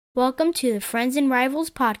Welcome to the Friends and Rivals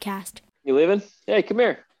podcast. You leaving? Hey, come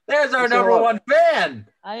here. There's our number one fan.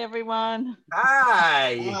 Hi, everyone.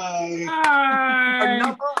 Hi. Hi. Our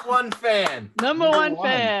number one fan. Number one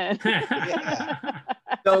fan.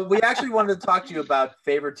 So we actually wanted to talk to you about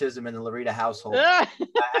favoritism in the Larita household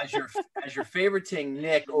as you're favoriting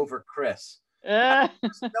Nick over Chris. Does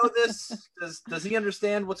he know this? Does he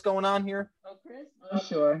understand what's going on here? Oh, Chris? Oh,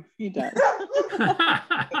 sure. He does.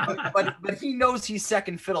 But he knows he's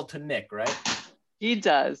second fiddle to Nick, right? He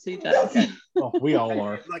does. He does. Oh, we all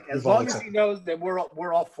are. Like as long as he knows that we're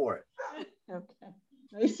all for it. Okay.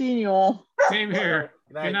 Nice seeing you all. Same here.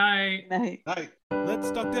 Good night. Night.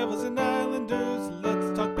 Let's talk Devils and Islanders.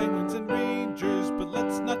 Let's talk Penguins and Rangers. But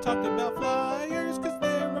let's not talk about Flyers, because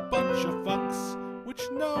they're a bunch of fucks, which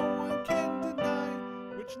no one can deny.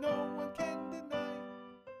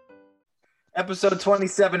 Episode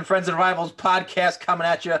 27, Friends and Rivals podcast coming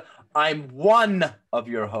at you. I'm one of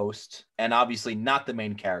your hosts, and obviously not the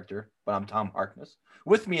main character, but I'm Tom Harkness.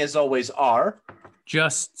 With me, as always, are...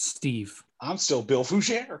 Just Steve. I'm still Bill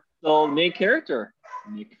Foucher. So, main character,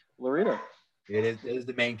 Nick Larita. It is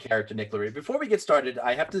the main character, Nick Larita. Before we get started,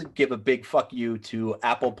 I have to give a big fuck you to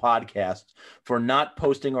Apple Podcasts for not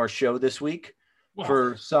posting our show this week. Wow.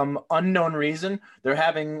 For some unknown reason. They're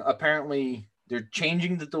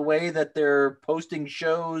changing the way that they're posting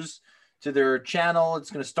shows to their channel.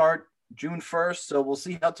 It's going to start June 1st, so we'll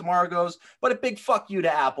see how tomorrow goes. But a big fuck you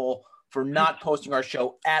to Apple for not posting our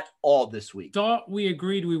show at all this week. Thought we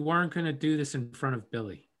agreed we weren't going to do this in front of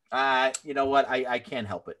Billy. You know what? I can't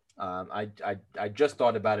help it. I just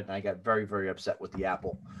thought about it, and I got very, very upset with the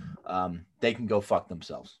Apple. They can go fuck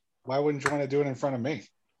themselves. Why wouldn't you want to do it in front of me?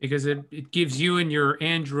 Because it gives you and your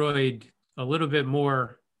Android a little bit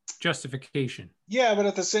more justification. Yeah, but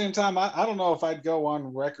at the same time, I don't know if I'd go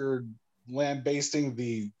on record lambasting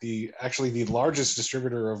the largest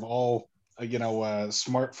distributor of all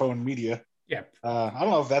smartphone media. Yeah. I don't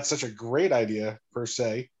know if that's such a great idea per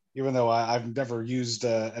se, even though I've never used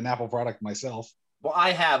an Apple product myself. Well,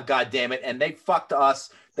 I have, goddammit, and they fucked us.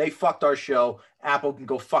 They fucked our show. Apple can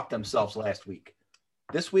go fuck themselves last week.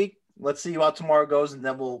 This week, let's see how tomorrow goes, and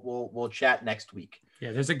then we'll chat next week.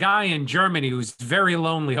 Yeah, there's a guy in Germany who's very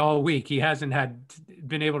lonely all week. He hasn't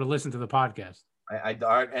been able to listen to the podcast.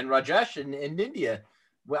 And Rajesh in India,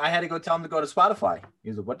 I had to go tell him to go to Spotify. He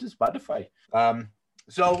was like, "What is Spotify?"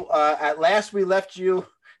 So at last we left you.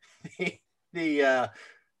 The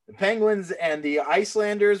Penguins and the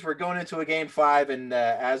Icelanders were going into a game 5, and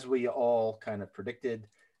as we all kind of predicted,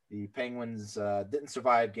 the Penguins didn't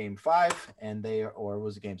survive game 5, or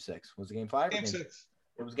was it game 6? Was it game 5? Game 6.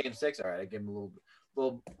 It was game 6. All right, I give them a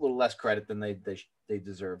little less credit than they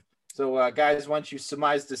deserve. So, guys, once you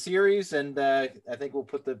surmise the series, and I think we'll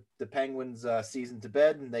put the Penguins season to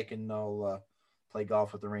bed, and they can all play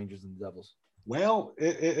golf with the Rangers and the Devils. Well,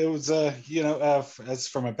 it was as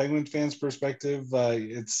from a Penguin fan's perspective,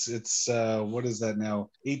 it's what is that now?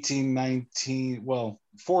 18, 19. Well,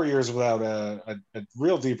 4 years without a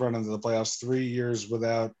real deep run into the playoffs. 3 years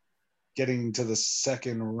without getting to the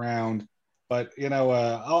second round. But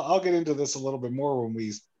I'll get into this a little bit more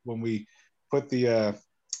when we put the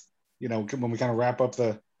when we kind of wrap up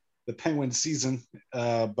the Penguin season.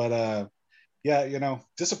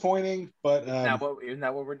 Disappointing. But isn't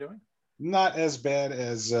that what we're doing? Not as bad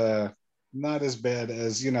as the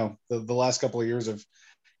last couple of years of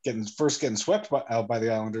getting swept out by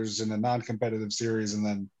the Islanders in a non-competitive series, and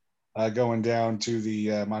then going down to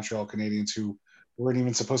the Montreal Canadiens, who weren't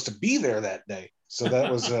even supposed to be there that day. So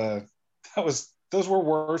that was those were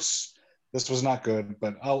worse. This was not good,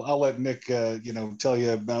 but I'll let Nick tell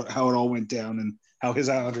you about how it all went down and how his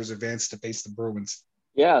Islanders advanced to face the Bruins.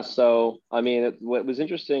 Yeah, so, I mean, what was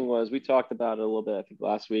interesting was we talked about it a little bit, I think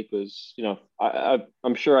last week was,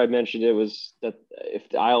 I'm sure I mentioned it was that if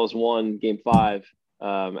the Isles won game 5,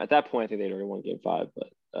 at that point, I think they'd already won game 5, but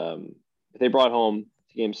if they brought home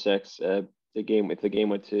to game 6, if the game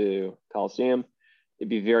went to Coliseum, it'd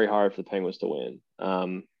be very hard for the Penguins to win.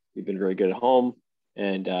 We've been very good at home,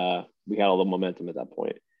 and we had all the momentum at that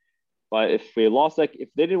point. But if they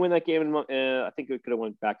didn't win that game, I think it could have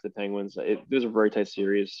went back to the Penguins. It was a very tight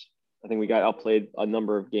series. I think we got outplayed a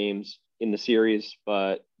number of games in the series,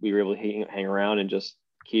 but we were able to hang around and just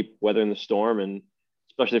keep weathering the storm. And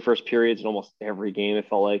especially the first periods in almost every game, it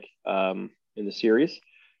felt like in the series.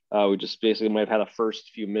 We just basically might have had the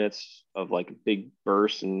first few minutes of like a big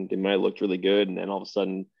burst, and they might have looked really good. And then all of a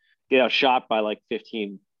sudden get outshot by like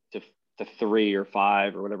 15 to 3 or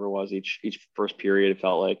 5 or whatever it was each first period. It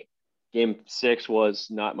felt like. Game 6 was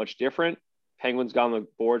not much different. Penguins got on the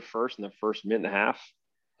board first in the first minute and a half.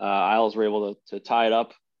 Isles were able to tie it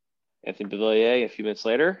up Anthony Beauvillier a few minutes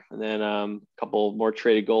later, and then a couple more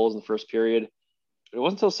traded goals in the first period. It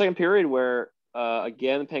wasn't until the second period where,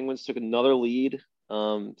 again, the Penguins took another lead.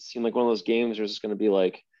 Seemed like one of those games where it's just going to be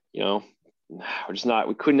like,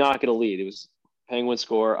 we could not get a lead. It was Penguins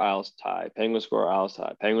score, Isles tie, Penguins score, Isles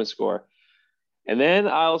tie, Penguins score. And then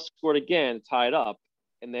Isles scored again, tied up,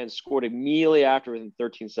 and then scored immediately after within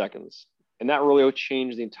 13 seconds. And that really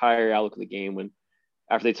changed the entire outlook of the game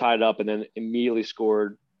after they tied it up and then immediately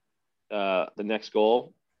scored the next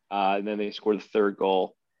goal. And then they scored the third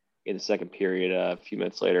goal in the second period a few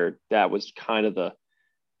minutes later. That was kind of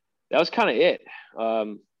it.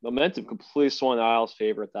 Momentum completely swung the Isles'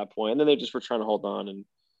 favor at that point. And then they just were trying to hold on and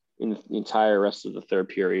in the entire rest of the third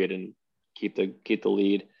period and keep the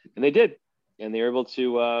lead. And they did. And they were able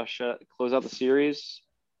to close out the series,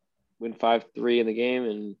 win 5-3 in the game,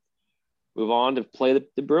 and move on to play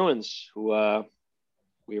the Bruins, who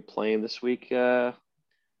we are playing this week,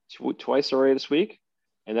 twice already this week.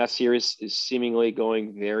 And that series is seemingly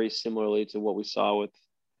going very similarly to what we saw with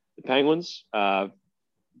the Penguins.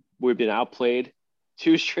 We've been outplayed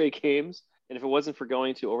 2 straight games. And if it wasn't for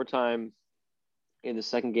going to overtime in the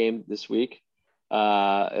second game this week,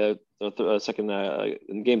 in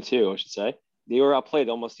game 2, I should say, they were outplayed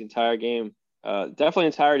almost the entire game. Definitely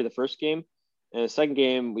entirety of the first game. And the second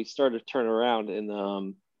game, we started to turn around in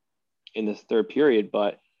the third period,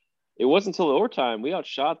 but it wasn't until the overtime we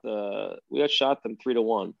outshot them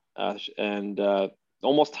 3-1, and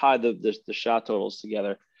almost tied the shot totals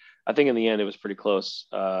together. I think in the end it was pretty close,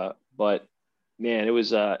 but man, it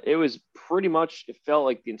was pretty much. It felt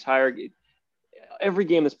like every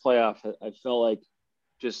game this playoff, I felt like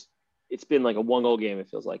just it's been like a 1-goal game. It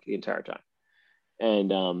feels like the entire time,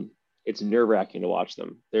 and it's nerve-wracking to watch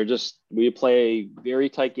them. We play very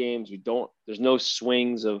tight games. There's no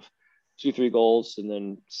swings of 2-3 goals and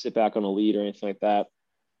then sit back on a lead or anything like that.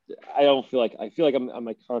 I feel like I'm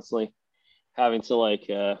like constantly having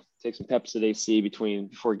to take some Pepcid AC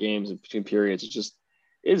before games and between periods. It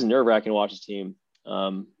is nerve-wracking to watch this team.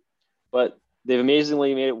 But they've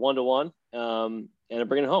amazingly made it 1-1 and are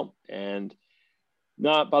bringing it home. And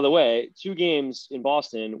not, by the way, 2 games in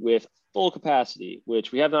Boston with full capacity,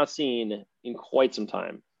 which we have not seen in quite some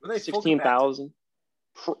time. 16,000.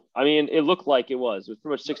 I mean, it looked like it was. It was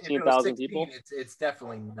pretty much 16,000 people. It's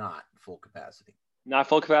definitely not full capacity. Not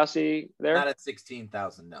full capacity there? Not at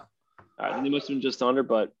 16,000, no. All right, then they must have been just under,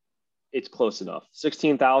 but it's close enough.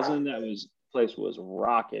 16,000, place was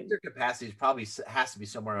rocking. Their capacity probably has to be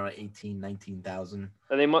somewhere around 18, 19,000.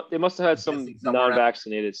 And they must have had some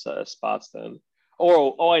non-vaccinated spots then.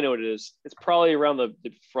 Oh, I know what it is. It's probably around the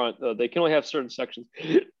front. They can only have certain sections.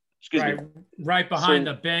 Excuse me. Right behind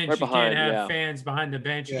the bench. Right behind, you can't have fans behind the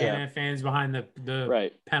bench. You can't have fans behind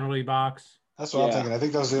the penalty box. That's what I'm thinking. I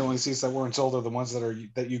think those are the only seats that weren't sold are the ones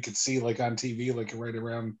that you could see like on TV, like right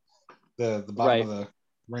around the bottom of the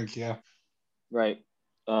rink. Yeah. Right.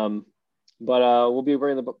 But we'll be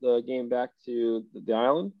bringing the game back to the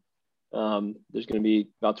island. There's going to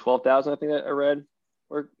be about 12,000, I think that I read.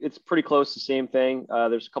 It's pretty close to the same thing.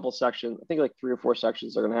 There's a couple sections, I think like 3 or 4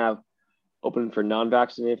 sections they're going to have open for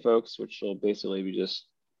non-vaccinated folks, which will basically be just,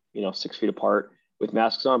 6 feet apart with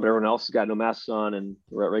masks on, but everyone else has got no masks on and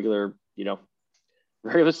we're at regular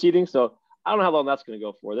seating. So I don't know how long that's going to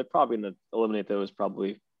go for. They're probably going to eliminate those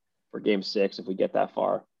probably for game 6 if we get that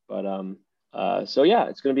far. But so yeah,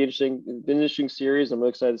 it's going to be interesting. It's been an interesting series. I'm really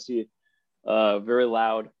excited to see a very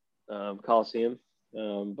loud Coliseum.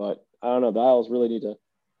 But I don't know. The Isles really need to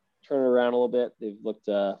turn it around a little bit. They've looked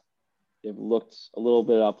a little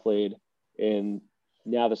bit outplayed in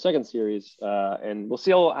now the second series, and we'll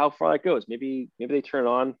see how far that goes. Maybe they turn it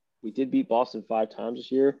on. We did beat Boston 5 times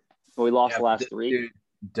this year, but we lost the last 3. Dude,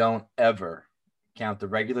 don't ever count the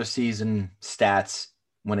regular season stats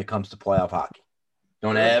when it comes to playoff hockey.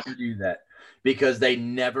 Don't ever do that because they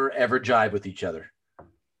never ever jive with each other.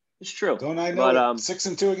 It's true. Don't I know? But,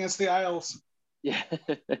 6-2 against the Isles. Yeah,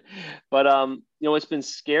 but what's been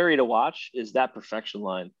scary to watch is that perfection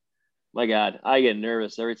line. My God, I get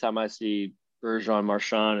nervous every time I see Bergeron,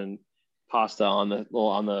 Marchand, and Pasta on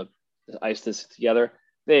the ice together.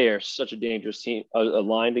 They are such a dangerous team, a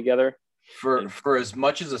line together. For as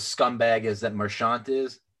much as a scumbag as that Marchand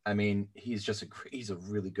is, I mean, he's a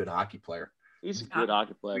really good hockey player. He's a good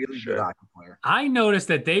hockey player. Really good hockey player. I noticed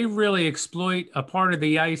that they really exploit a part of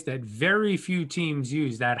the ice that very few teams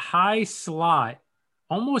use, that high slot,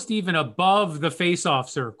 almost even above the face-off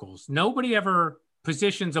circles. Nobody ever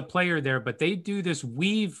positions a player there, but they do this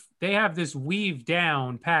weave. They have this weave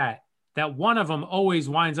down, Pat, that one of them always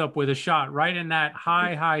winds up with a shot right in that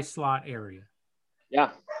high slot area.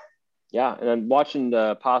 Yeah. And I'm watching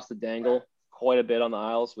the Pasta dangle quite a bit on the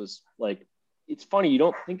Isles was like, it's funny. You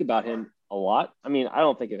don't think about him a lot. I mean, I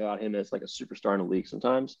don't think about him as like a superstar in the league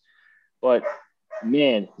sometimes, but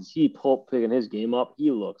man, is he picking his game up?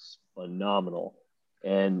 He looks phenomenal.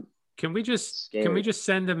 And Can we just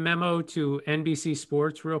send a memo to NBC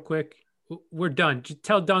Sports real quick? We're done. Just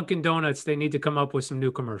tell Dunkin' Donuts they need to come up with some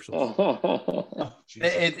new commercials. Oh,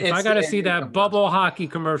 Jesus. If I got to see that bubble hockey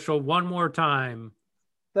commercial one more time.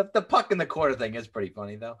 The puck in the quarter thing is pretty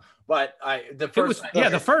funny though. But the first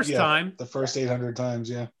time. The first 800 times,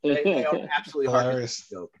 yeah. They are absolutely Hilarious.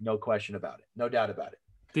 joke. No question about it. No doubt about it.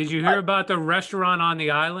 Did you hear about the restaurant on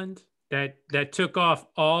the island that took off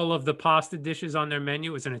all of the pasta dishes on their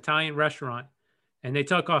menu? It was an Italian restaurant, and they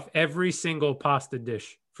took off every single pasta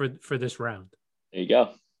dish for this round. There you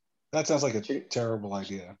go. That sounds like a terrible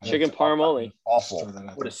idea. Chicken parmoli. Awful.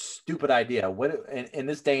 What a stupid idea. What in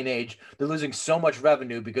this day and age, they're losing so much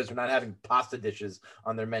revenue because they're not having pasta dishes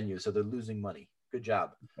on their menu, so they're losing money. Good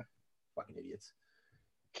job. Fucking idiots.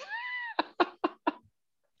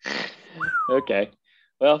 Okay.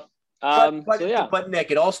 Well, but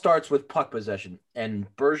Nick, it all starts with puck possession. And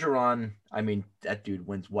Bergeron, I mean, that dude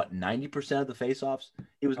wins what, 90% of the faceoffs?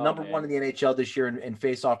 He was number one in the NHL this year in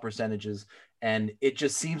faceoff percentages, and it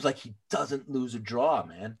just seems like he doesn't lose a draw,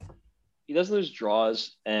 man. He doesn't lose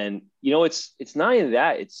draws, and it's not even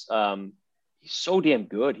that. It's he's so damn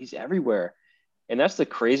good. He's everywhere, and that's the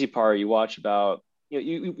crazy part. You watch about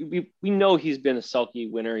we know he's been a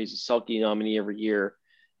Selke winner. He's a Selke nominee every year,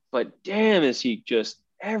 but damn, is he just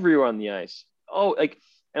everywhere on the ice. Oh,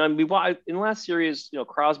 and we in the last series,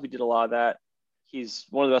 Crosby did a lot of that. He's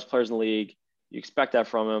one of the best players in the league. You expect that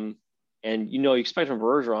from him, and you expect from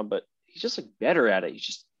Bergeron, but he's just better at it. He's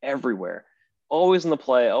just everywhere, always in the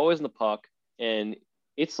play, always in the puck, and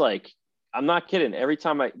it's like, I'm not kidding. Every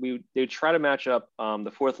time they would try to match up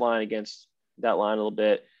the fourth line against that line a little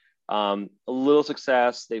bit, a little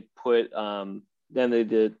success. They put then they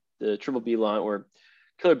did the triple B line or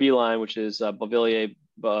killer B line, which is Beauvillier,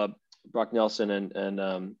 Brock Nelson,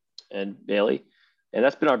 and Bailey, and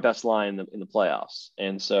that's been our best line in the playoffs.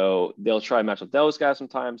 And so they'll try to match up those guys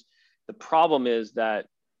sometimes. The problem is that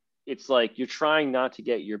it's like you're trying not to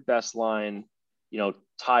get your best line,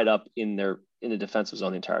 tied up in the defensive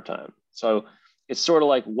zone the entire time. So it's sort of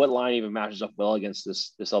like what line even matches up well against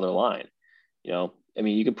this other line. I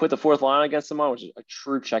mean, you can put the fourth line against them on, which is a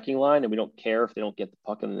true checking line, and we don't care if they don't get the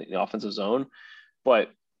puck in the offensive zone.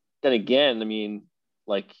 But then again, I mean,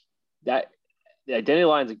 like that, the identity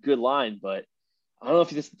line is a good line, but I don't know if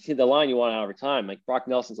this is the line you want out over time. Like Brock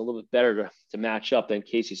Nelson's a little bit better to match up than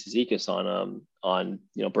Casey Cizikas on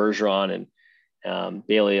Bergeron and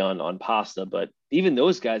Bailey on Pasta. But even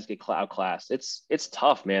those guys get outclassed. It's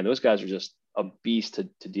tough, man. Those guys are just a beast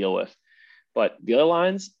to deal with. But the other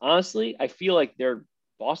lines, honestly, I feel like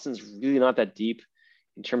Boston's really not that deep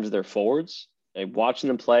in terms of their forwards. Like watching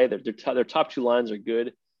them play, their top two lines are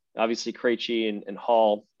good. Obviously, Krejci and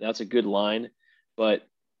Hall, that's a good line, but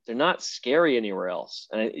they're not scary anywhere else.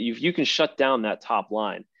 And if you can shut down that top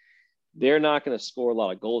line, they're not going to score a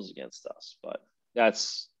lot of goals against us. But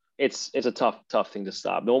it's a tough thing to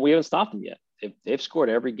stop. No, we haven't stopped them yet. They've scored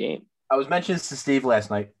every game. I was mentioning to Steve last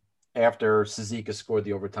night after Cizikas scored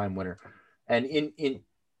the overtime winner, and and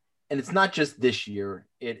it's not just this year;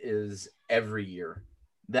 it is every year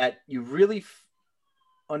that you really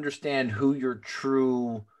understand who your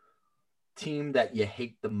true team that you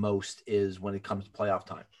hate the most is when it comes to playoff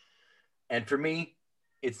time. And for me,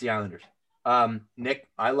 it's the Islanders. Nick,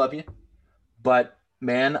 I love you, but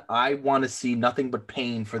man, I want to see nothing but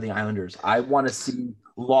pain for the Islanders. I want to see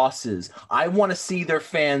losses. I want to see their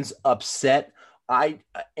fans upset. And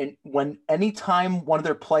anytime one of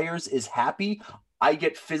their players is happy, I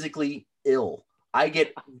get physically ill. I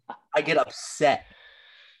get upset.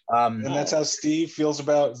 And that's how Steve feels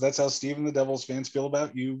that's how Steve and the Devils fans feel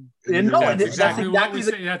about you. That's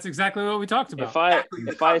exactly what we talked about.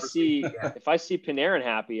 If I see Panarin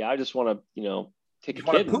happy, I just want to take a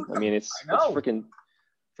kid. I mean, it's freaking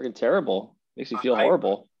terrible. Makes me feel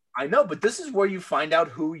horrible. I know, but this is where you find out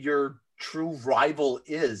who your true rival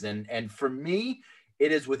is, and for me,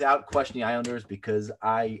 it is without question the Islanders, because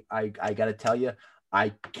I got to tell you, I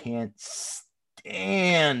can't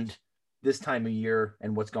stand this time of year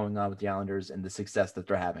and what's going on with the Islanders and the success that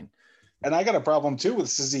they're having. And I got a problem too with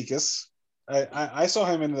Cizikas. I saw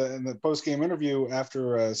him in the post-game interview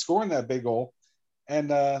after scoring that big goal,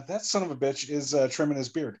 and that son of a bitch is trimming his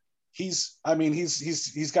beard. He's got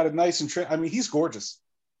it nice and trim. I mean, he's gorgeous.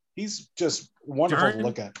 He's just wonderful to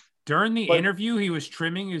look at. During the interview, he was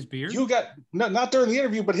trimming his beard? Not during the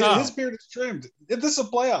interview, but his beard is trimmed. This is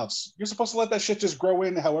playoffs. You're supposed to let that shit just grow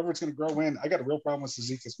in however it's going to grow in. I got a real problem with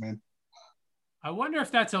Cizikas, man. I wonder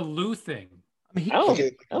if that's a Lou thing. I mean, he I don't,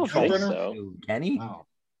 Okay, I don't think Hellbrenner? so. can he? Wow.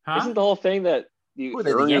 Huh? Isn't the whole thing that you Who are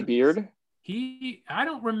they, the earn your Yankees? beard? I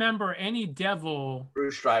don't remember any devil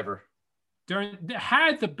Bruce Driver.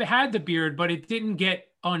 had the beard, but it didn't get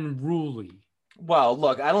unruly. Well,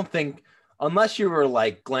 look, I don't think unless you were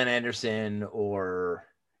like Glenn Anderson or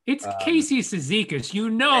It's Casey Cizikas.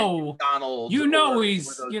 Donald, you know or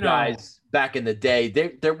he's, those you know. guys back in the day.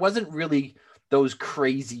 There wasn't really those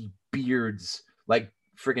crazy beards like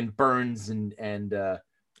friggin' Burns and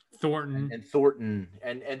Thornton. Thornton,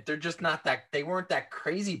 and they're just not that. They weren't that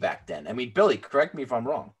crazy back then. I mean, Billy, correct me if I'm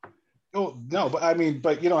wrong. Oh no, but I mean,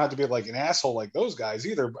 but you don't have to be like an asshole like those guys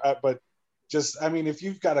either. But just, I mean, if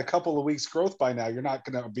you've got a couple of weeks growth by now, you're not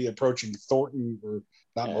going to be approaching Thornton, or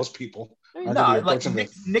not most people. No, Aren't gonna be like approaching the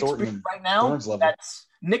Nick's Thornton beard and right now. Burns level. That's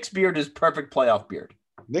Nick's beard is perfect playoff beard.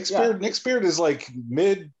 Nick's Yeah. beard is like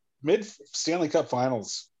mid Stanley Cup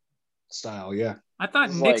Finals style. Yeah. I thought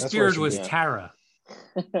It's Nick's like- that's where it beard should was be. Tara.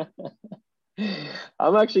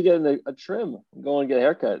 I'm actually getting a trim. I'm going to get a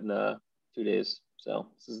haircut in 2 days. So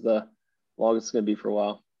this is the longest it's going to be for a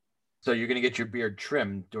while. So you're gonna get your beard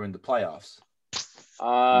trimmed during the playoffs.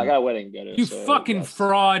 I got a wedding to go to. You so fucking yes.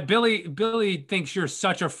 fraud. Billy thinks you're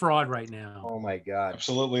such a fraud right now. Oh my God.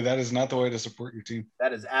 Absolutely. That is not the way to support your team.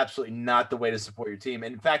 That is absolutely not the way to support your team.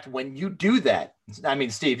 In fact, when you do that, I mean,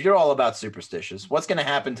 Steve, you're all about superstitious. What's going to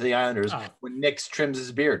happen to the Islanders Oh. when Nick trims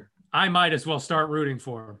his beard? I might as well start rooting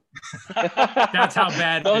for him. That's how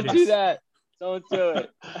bad Don't it do is. that. Don't do it.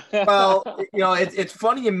 Well, it's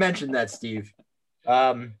funny you mentioned that, Steve.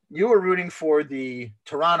 You were rooting for the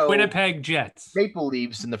Toronto Winnipeg Jets. Maple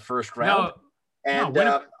Leafs in the first round. No, And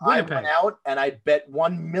I Winnipeg. went out and I bet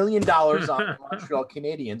 $1 million on the Montreal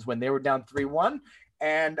Canadiens when they were down 3-1,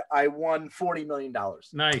 and I won $40 million.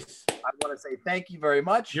 nice. I want to say thank you very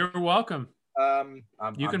much. You're welcome.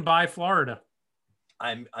 You can buy Florida.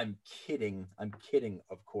 I'm kidding. I'm kidding,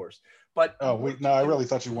 of course. But I really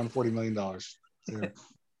thought you won $40 million. Yeah.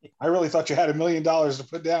 I really thought you had $1 million to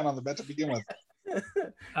put down on the bet to begin with.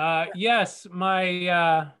 Yes,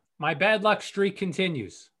 my bad luck streak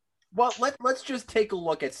continues. Well, let's just take a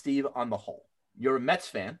look at Steve on the whole. You're a Mets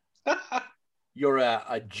fan. You're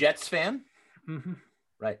a Jets fan, Mhm.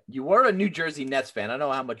 right? You were a New Jersey Nets fan. I don't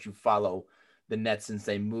know how much you follow the Nets since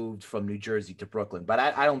they moved from New Jersey to Brooklyn, but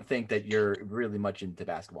I don't think that you're really much into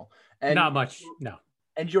basketball. And Not much. No.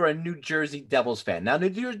 And you're a New Jersey Devils fan. Now,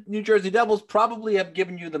 New Jersey Devils probably have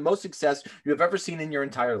given you the most success you have ever seen in your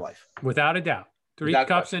entire life. Without a doubt. 3 Without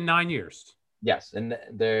cups in 9 years. Yes, and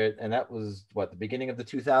that was what, the beginning of the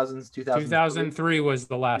 2000s, 2003 was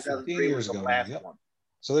the last one. 2003 years was the ago, last yep. one.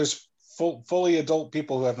 So there's fully adult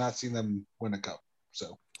people who have not seen them win a cup.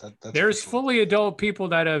 So that's There's for sure. fully adult people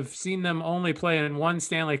that have seen them only play in one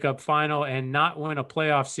Stanley Cup final and not win a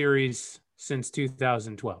playoff series since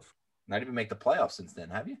 2012. Not even make the playoffs since then,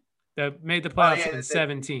 have you? That made the playoffs yeah, in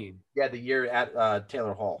 17. Yeah, the year at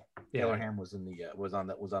Taylor Hall. Yeah. Taylor Ham was in the was on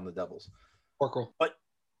the Devils. Oracle.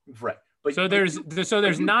 Right. But So there's you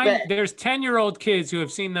 10-year-old kids who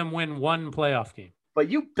have seen them win one playoff game. but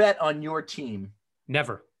you bet on your team.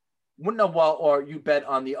 Never. Or you bet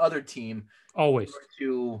on the other team Always.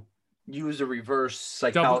 to use a reverse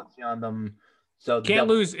psychology on them. So the Can't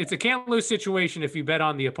Devils- lose. It's a can't lose situation if you bet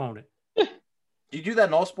on the opponent. Do you do that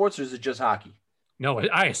in all sports, or is it just hockey? No,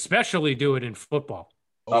 I especially do it in football.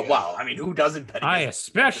 Oh, yeah. Wow. I mean, who doesn't bet? I against-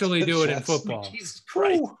 especially do it in Yes. football. Jesus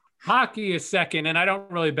Christ. Hockey is second, and I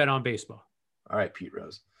don't really bet on baseball. All right, Pete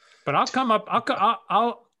Rose. But I'll come up.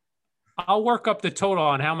 I'll work up the total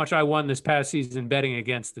on how much I won this past season betting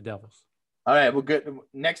against the Devils. All right, well, good.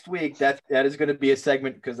 Next week, that is going to be a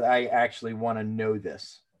segment because I actually want to know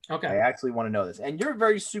this. I actually want to know this. And you're a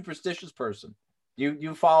very superstitious person.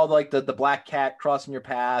 You follow like the black cat crossing your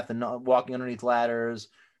path and not walking underneath ladders,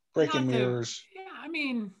 Breaking Not the- mirrors. Yeah, I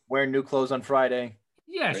mean, wearing new clothes on Friday.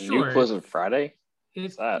 yeah, New sure. clothes on Friday.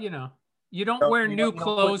 It's that? you don't No, wear you new don't put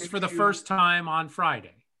clothes new for the shoes. first time on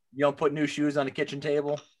Friday. You don't put new shoes on the kitchen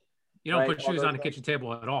table. You don't Right, put all shoes those on a things. kitchen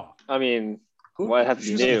table at all. I mean, Who why have to be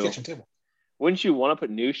shoes on the new? kitchen table? Wouldn't you want to put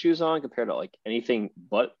new shoes on compared to like anything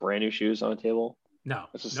but brand new shoes on a table? No,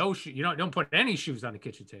 That's just- no shoe. You don't put any shoes on the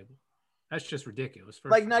kitchen table. That's just ridiculous. First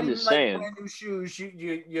Like of not all. I'm even just like saying. brand new shoes.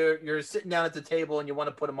 You're sitting down at the table and you want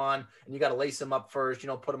to put them on and you got to lace them up first. You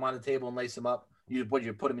don't put them on the table and lace them up. You put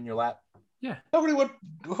them in your lap. Nobody would.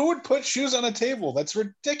 Who would put shoes on a table? That's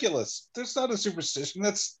ridiculous. That's not a superstition.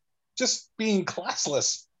 That's just being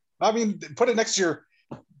classless. I mean, put it next to your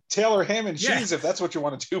Taylor ham and cheese Yeah. if that's what you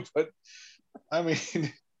want to do. But I mean,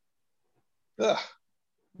 ugh.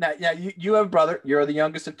 Now, yeah, you have a brother. You're the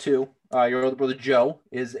youngest of two. Your older brother Joe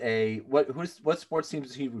is what sports teams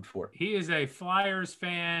does he root for? He is a Flyers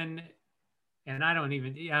fan, and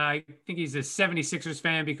I think he's a 76ers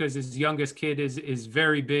fan because his youngest kid is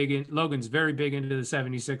very big, and Logan's very big into the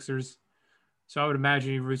 76ers. So I would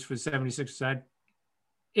imagine he roots for the 76ers side.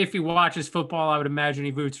 If he watches football, I would imagine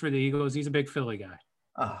he roots for the Eagles. He's a big Philly guy.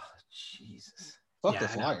 Oh, Jesus. Fuck Yeah, the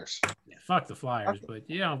I know. Flyers. Yeah, fuck the Flyers, but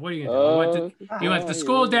yeah, what are you gonna do? He went to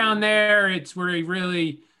school down there. It's where he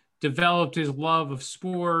really developed his love of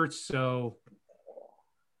sports. So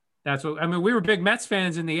that's what I mean. We were big Mets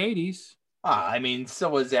fans in the 80s. I mean, so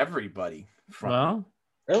was everybody. Well,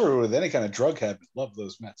 Everyone with any kind of drug habit loved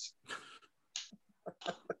those Mets.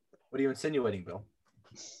 What are you insinuating, Bill?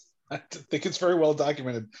 I think it's very well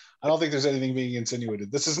documented. I don't think there's anything being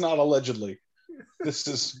insinuated. This is not allegedly. This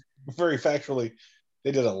is very factually.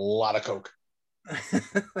 They did a lot of coke.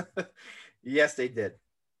 Yes, they did.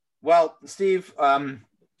 Well, Steve,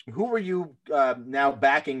 who were you now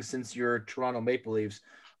backing since your Toronto Maple Leafs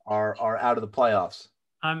are out of the playoffs?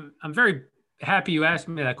 I'm very happy you asked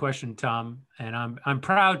me that question, Tom, and I'm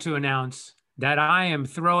proud to announce that I am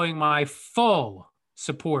throwing my full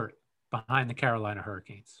support behind the Carolina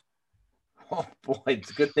Hurricanes. Oh boy,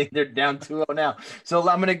 it's a good thing they're down 2-0 now. So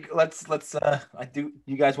let's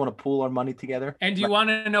you guys want to pool our money together? And do you want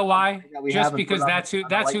to know why? Just because that's who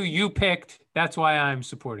like, you picked. That's why I'm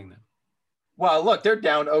supporting them. Well, look, they're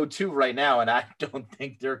down 0-2 right now, and I don't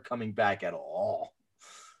think they're coming back at all.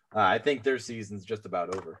 I think their season's just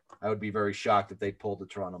about over. I would be very shocked if they pulled the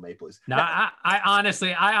Toronto Maple Leafs. No, I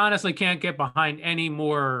honestly can't get behind any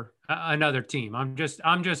more another team. I'm just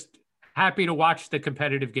happy to watch the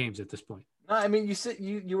competitive games at this point. No, I mean,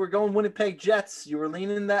 you were going Winnipeg Jets. You were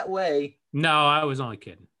leaning that way. No, I was only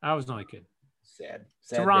kidding. Sad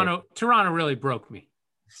Toronto really broke me.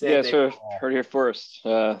 Yeah, so heard here first.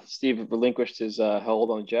 Steve relinquished his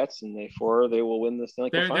hold on Jets, and they will win the Stanley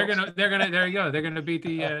Cup Finals. They're gonna beat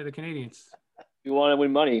the Canadians. If you want to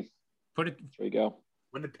win money, There you go.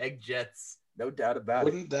 Winnipeg Jets, no doubt about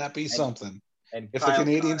Wouldn't that be something? And If Kyle the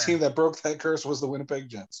Canadian Connor. team that broke that curse was the Winnipeg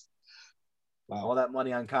Jets. All Wow. that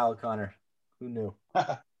money on Kyle Connor. Who knew?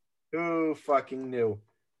 Who fucking knew?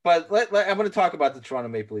 But I'm going to talk about the Toronto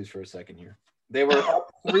Maple Leafs for a second here. They were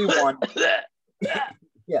up 3-1.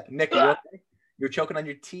 Yeah, Nick, are you okay? You're choking on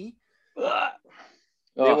your tea? They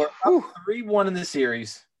were up 3-1 in the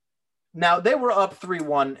series. Now, they were up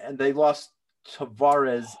 3-1, and they lost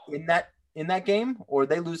Tavares in that game, or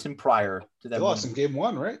they lose him prior to that? They lost in game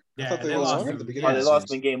one, right? Yeah, I thought they they lost lost him. at the beginning. They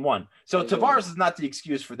lost him in game one. So Tavares is not the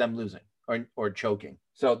excuse for them losing or choking.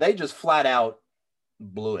 So they just flat out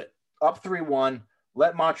blew it. Up 3-1,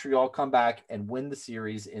 let Montreal come back and win the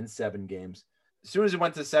series in 7 games. As soon as it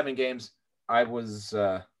went to 7 games, I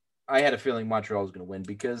had a feeling Montreal was going to win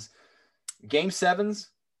because game 7s,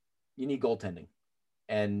 you need goaltending.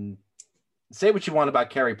 And say what you want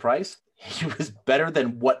about Carey Price, he was better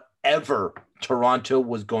than whatever Toronto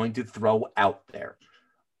was going to throw out there.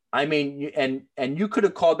 I mean, and you could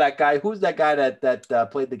have called that guy. Who's that guy that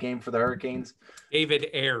played the game for the Hurricanes? David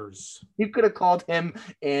Ayers. You could have called him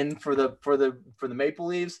in for the Maple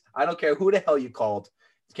Leafs. I don't care who the hell you called.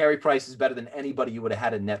 Carey Price is better than anybody you would have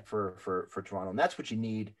had a net for Toronto, and that's what you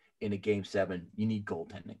need in a game 7. You need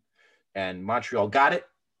goaltending, and Montreal got it,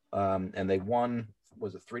 and they won.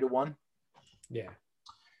 Was it 3-1? Yeah,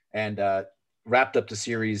 and wrapped up the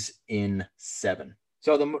series in 7.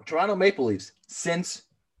 So the Toronto Maple Leafs since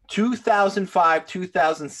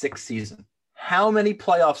 2005-2006 season, how many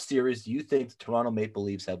playoff series do you think the Toronto Maple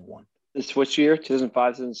Leafs have won? This which year?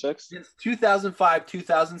 2005, 2006? Since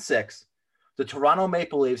 2005-2006, the Toronto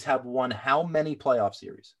Maple Leafs have won how many playoff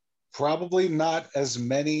series? Probably not as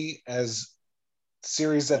many as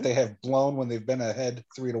series that they have blown when they've been ahead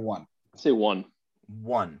 3-1. I'd say 1.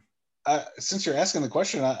 1. Since you're asking the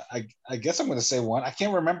question, I guess I'm going to say 1. I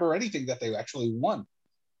can't remember anything that they actually won,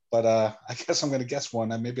 but I guess I'm going to guess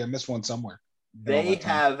 1. Maybe I missed one somewhere. They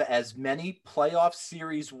have as many playoff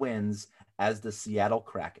series wins as the Seattle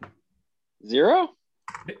Kraken. 0?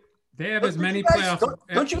 they have as many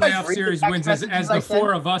don't you guys playoff read the series text wins messages as I the sent?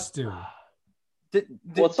 4 of us do.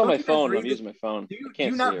 Well, it's on my phone. I'm using my phone. Do I you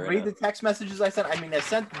can't not see it right read now. the text messages I sent? I mean, I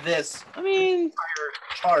sent this I mean, entire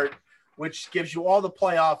chart, which gives you all the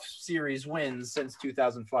playoff series wins since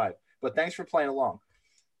 2005. But thanks for playing along.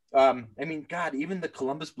 I mean, God, even the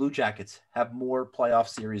Columbus Blue Jackets have more playoff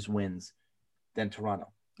series wins than Toronto.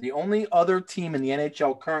 The only other team in the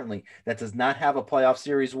NHL currently that does not have a playoff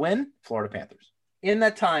series win, Florida Panthers. In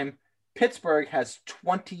that time, Pittsburgh has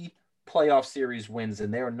 20 playoff series wins,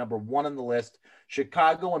 and they are number 1 on the list.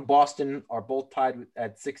 Chicago and Boston are both tied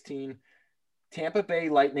at 16. Tampa Bay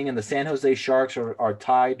Lightning and the San Jose Sharks are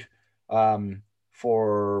tied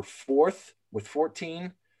for fourth with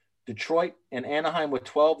 14. Detroit and Anaheim with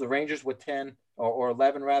 12. The Rangers with 10 or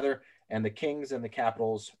 11 rather, and the Kings and the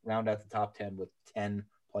Capitals round out the top 10 with 10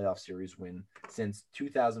 playoff series win since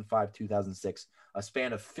 2005-2006, a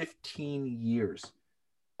span of 15 years.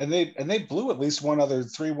 And they blew at least one other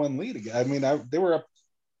 3-1 lead again. I mean, they were up.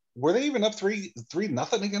 Were they even up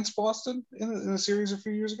 3-0 against Boston in a series a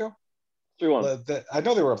few years ago? 3-1. I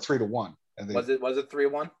know they were up 3-1. Was it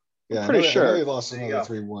 3-1? Yeah, pretty sure. I know they lost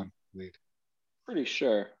another 3-1 lead. Pretty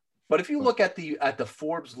sure. But if you look at the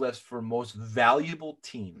Forbes list for most valuable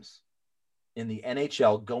teams in the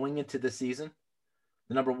NHL going into the season,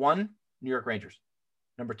 the number 1, New York Rangers.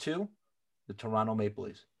 Number 2, the Toronto Maple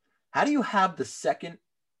Leafs. How do you have the second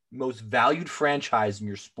most valued franchise in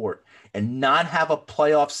your sport and not have a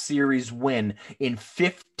playoff series win in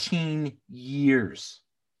 15 years?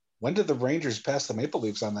 When did the Rangers pass the Maple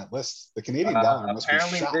Leafs on that list? The Canadian dollar must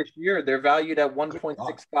apparently be shot. This year they're valued at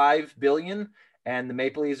 1.65 billion, and the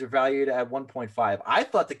Maple Leafs are valued at 1.5. I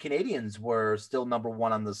thought the Canadians were still number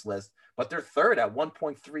 1 on this list, but they're third at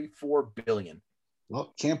 1.34 billion.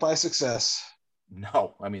 Well, can't buy success.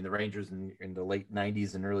 No, I mean the Rangers in the late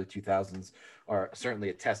 90s and early 2000s are certainly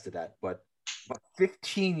attest to that. But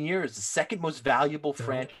 15 years, the second most valuable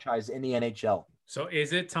franchise in the NHL. So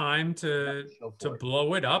is it time to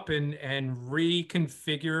blow it up and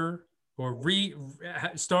reconfigure or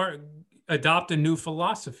adopt a new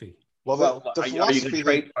philosophy? Well, are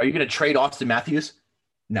you going to trade Austin Matthews?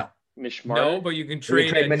 No. Mitch Marner? No, but you can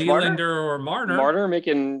trade a Nylander or Marner. Marner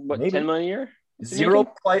making what, maybe 10 million a year? Zero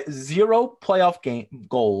playoff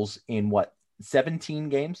goals in what, 17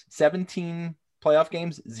 games? 17 playoff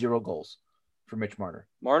games, 0 goals for Mitch Marner.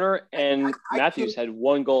 Marner and Matthews had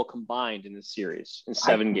 1 goal combined in this series in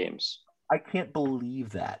 7 games. I can't believe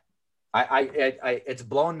that. It's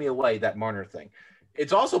blowing me away, that Marner thing.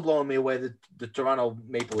 It's also blowing me away that the Toronto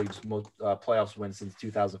Maple Leafs most playoffs win since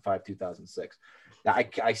 2005-2006.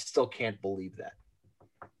 I still can't believe that.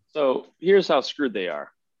 So here's how screwed they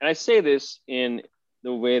are. And I say this in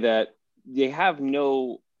the way that they have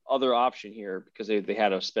no other option here because they had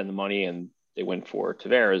to spend the money and they went for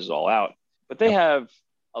Tavares all out. But they have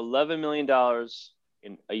 $11 million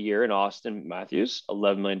in a year in Austin Matthews,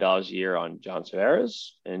 $11 million a year on John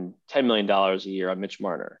Tavares, and $10 million a year on Mitch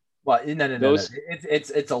Marner. Well, no.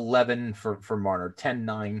 It's 11 for Marner,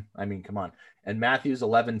 10-9. I mean, come on. And Matthews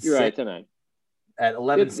 11-6. You're right, 10-9. At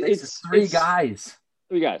 11-6, it's 3 guys.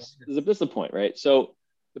 3 guys. This is the point, right? So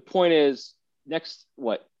the point is, next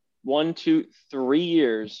 1, 2, 3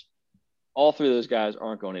 years, all 3 of those guys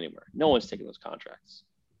aren't going anywhere. No one's taking those contracts.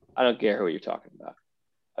 I don't care who you're talking about.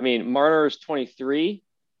 I mean, Marner is 23,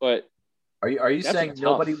 but are you saying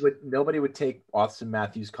nobody would take Austin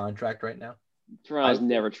Matthews' contract right now? Toronto's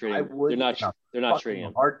never trading. They're not trading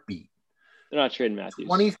him. Heartbeat. They're not trading Matthews.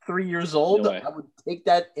 23 years old. No, I would take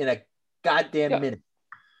that in a goddamn minute.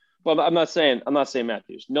 Well, I'm not saying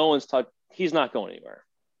Matthews. No one's touched. He's not going anywhere.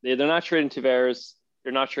 They're not trading Tavares.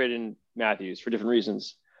 They're not trading Matthews for different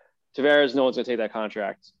reasons. Tavares, no one's going to take that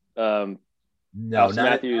contract. No, not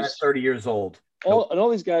Matthews. Not 30 years old. All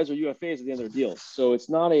these guys are UFAs at the end of their deals, so it's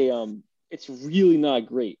not it's really not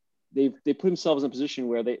great. They put themselves in a position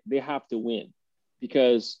where they have to win,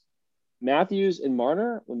 because Matthews and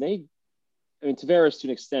Marner, Tavares to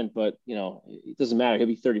an extent, but it doesn't matter. He'll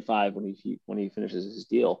be 35 when he finishes his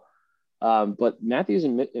deal. But Matthews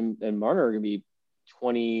and Marner are going to be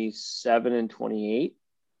 27 and 28,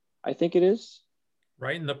 I think it is.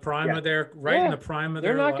 Right in the prime of their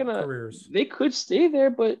careers. They could stay there,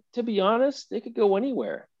 but to be honest, they could go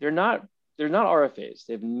anywhere. They're not RFAs.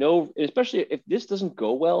 They have no, especially if this doesn't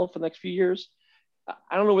go well for the next few years.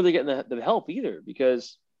 I don't know where they're getting the help either,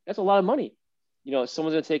 because that's a lot of money. Someone's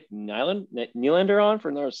going to take Nylander on for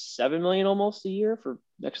another $7 million almost a year for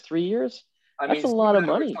next 3 years. That's a lot of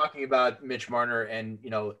money. We're talking about Mitch Marner and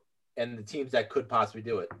the teams that could possibly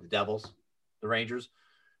do it: the Devils, the Rangers.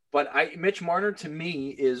 But Mitch Marner to me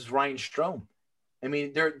is Ryan Strome. I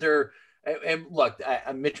mean, and look,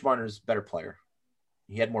 Mitch Marner's a better player.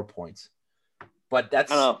 He had more points, but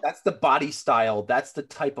that's the body style. That's the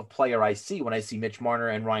type of player I see when I see Mitch Marner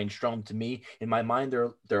and Ryan Strome. To me, in my mind,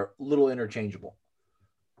 they're a little interchangeable.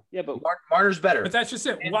 Yeah, but Marner's better. But that's just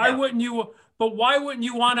it. Why wouldn't you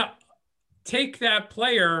want to take that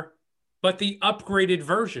player, but the upgraded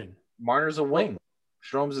version? Marner's a wing.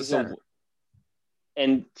 Strome's a center.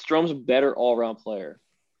 And Strome's a better all-around player.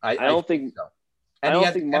 I don't think so. And I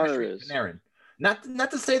don't think Marner is. Panarin. Not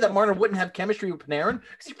to say that Marner wouldn't have chemistry with Panarin,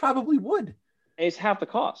 because he probably would. And he's half the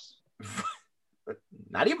cost.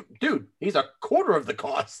 Not even, dude. He's a quarter of the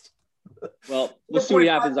cost. Well, we'll see what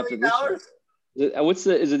happens after this $4.5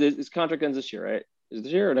 year. million? His contract ends this year, right? Is it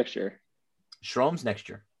this year or next year? Strome's next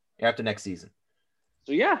year, after next season.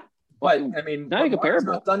 So yeah, But I mean, not even Marner's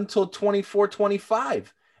comparable. not done until 24-25,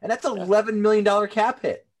 and that's $11 million cap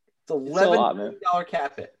hit. It's $11 million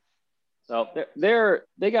cap hit. So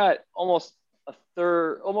they got almost a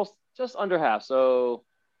third, almost just under half. So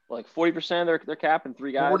like 40% of their cap and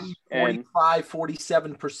three guys. 45,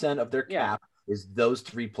 47% of their cap is those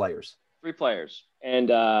three players. Three players. And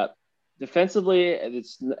defensively,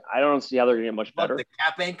 I don't see how they're going to get much better. But the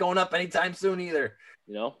cap ain't going up anytime soon either.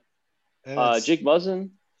 You know? Jake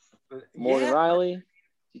Muzzin, Morgan Riley,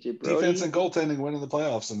 DJ Brody. Defense and goaltending winning the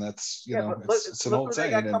playoffs, and that's, it's an old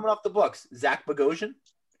saying. They got coming off the books. Zach Bogosian,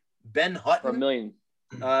 Ben Hutton. For $1 million.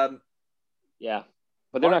 Yeah.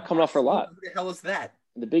 But they're Mark not coming off for a lot. Who the hell is that?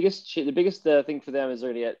 The biggest thing for them is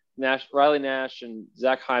they're going to get Riley Nash and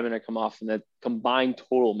Zach Hyman to come off, and that combined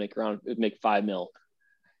total make $5 million.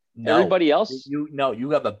 No, everybody else,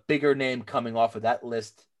 you have a bigger name coming off of that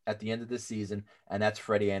list at the end of the season, and that's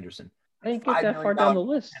Freddie Anderson. I didn't get that far down the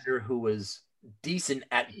list. Who was decent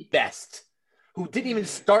at best, who didn't even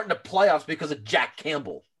start in the playoffs because of Jack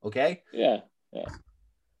Campbell. Okay. Yeah.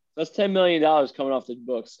 That's $10 million coming off the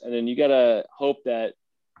books, and then you got to hope that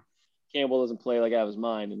Campbell doesn't play like out of his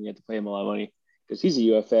mind, and you have to pay him a lot of money because he's a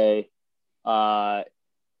UFA.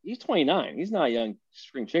 He's 29. He's not a young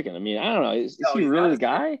spring chicken. I mean, I don't know. Is he really the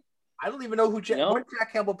guy? I don't even know what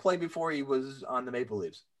Jack Campbell played before he was on the Maple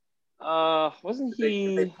Leafs. Wasn't he?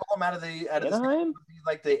 Did they pull him out of the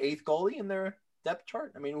like the 8th goalie in their depth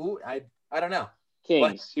chart? I mean, I don't know.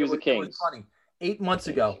 Kings. He was a Kings. It was funny. 8 months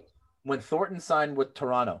ago, when Thornton signed with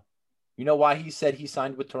Toronto, you know why he said he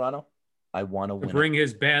signed with Toronto? I want to win. Bring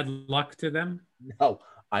his bad luck to them? No,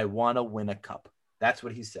 I want to win a cup. That's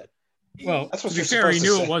what he said. Well, to be fair, he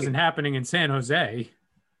knew it wasn't happening in San Jose.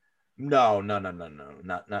 No, not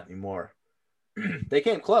anymore. They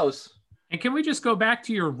came close. And can we just go back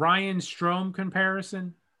to your Ryan Strome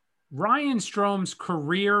comparison? Ryan Strome's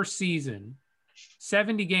career season,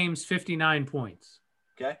 70 games, 59 points.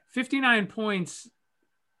 Okay. 59 points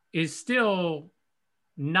is still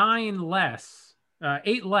 8 less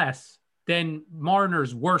than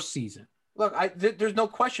Marner's worst season. Look, there's no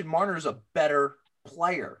question Marner's a better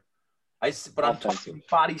player. But I'm talking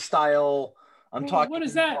body style. What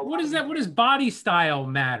does that? What does body style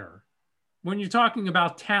matter when you're talking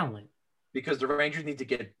about talent? Because the Rangers need to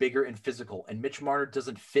get bigger and physical, and Mitch Marner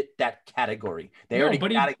doesn't fit that category. They already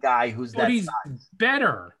got a guy who's that he's size.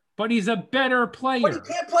 Better, but he's a better player. But he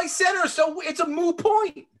can't play center, so it's a moot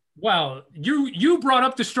point. Well, you brought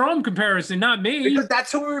up the Strome comparison, not me. Because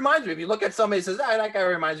that's who he reminds me. If you look at somebody who says, that guy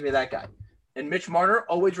reminds me of that guy. And Mitch Marner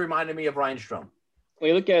always reminded me of Ryan Strome. Well,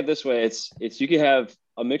 you look at it this way. It's you could have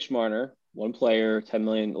a Mitch Marner, one player, $10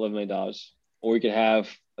 million, $11 million, or you could have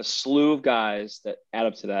a slew of guys that add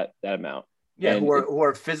up to that amount. Yeah, who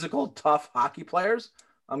are physical, tough hockey players.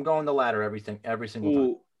 I'm going the latter every single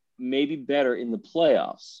time. Maybe better in the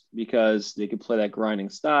playoffs because they can play that grinding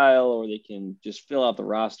style, or they can just fill out the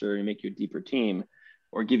roster and make you a deeper team,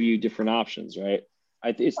 or give you different options, right?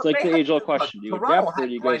 It's like the age-old question. Do you adapt, or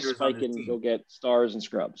do you go spike and go get stars and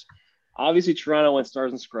scrubs? Obviously, Toronto went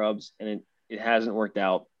stars and scrubs, and it hasn't worked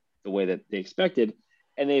out the way that they expected.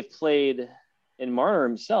 And they've played, and Marner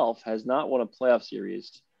himself has not won a playoff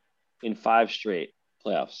series in 5 straight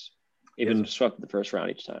playoffs. They've been swept in the first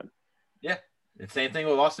round each time. Yeah. The same thing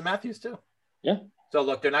with Austin Matthews, too. Yeah. So,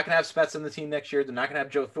 look, they're not going to have Spets on the team next year. They're not going to have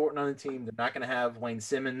Joe Thornton on the team. They're not going to have Wayne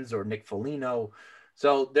Simmons or Nick Foligno.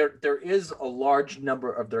 So there is a large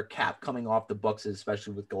number of their cap coming off the books,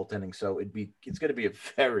 especially with goaltending. So it's going to be a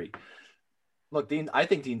very – look, I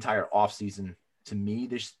think the entire offseason, to me,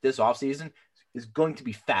 this offseason is going to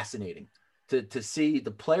be fascinating. To see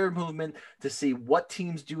the player movement, to see what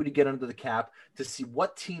teams do to get under the cap, to see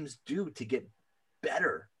what teams do to get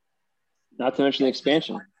better. Not to mention the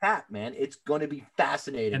expansion. Cap, man, it's going to be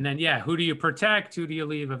fascinating. And then, who do you protect? Who do you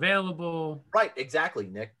leave available? Right, exactly,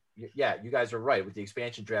 Nick. Yeah, you guys are right with the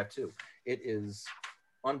expansion draft too. It is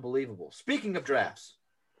unbelievable. Speaking of drafts,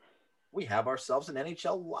 we have ourselves an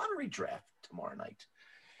NHL lottery draft tomorrow night.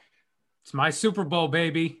 It's my Super Bowl,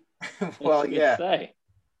 baby. Well, yeah.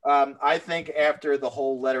 I think after the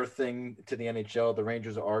whole letter thing to the NHL, the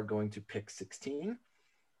Rangers are going to pick 16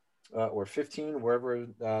 or 15, wherever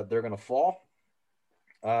they're going to fall.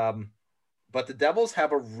 But the Devils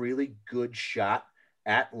have a really good shot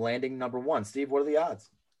at landing number 1. Steve, what are the odds?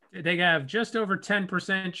 They have just over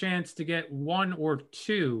 10% chance to get 1 or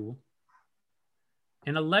 2,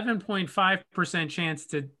 an 11.5% chance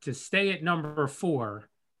to stay at number 4,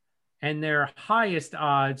 And their highest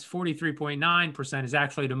odds, 43.9%, is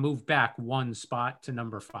actually to move back one spot to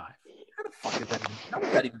number 5. How the fuck is that? How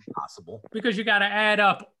is that even possible? Because you got to add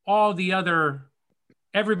up all the other,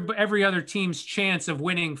 every other team's chance of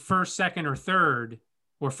winning first, second, or third,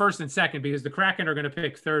 or first and second, because the Kraken are going to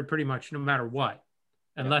pick third pretty much no matter what,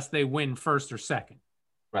 unless they win first or second.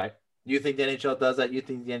 Right. You think the NHL does that? You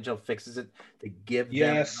think the NHL fixes it to give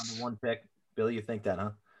them the number 1 pick? Billy, you think that, huh?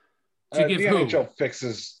 To give the who?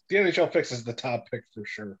 NHL fixes the top pick for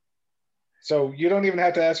sure. So you don't even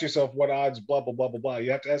have to ask yourself what odds, blah, blah, blah, blah, blah.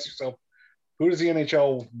 You have to ask yourself, who does the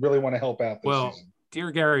NHL really want to help out this season?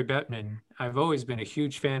 Dear Gary Bettman, I've always been a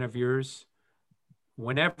huge fan of yours.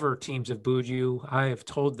 Whenever teams have booed you, I have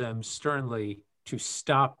told them sternly to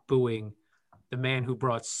stop booing the man who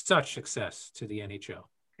brought such success to the NHL.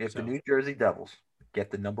 If the New Jersey Devils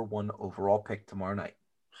get the number 1 overall pick tomorrow night,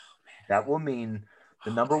 that will mean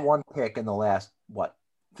the number 1 pick in the last, what?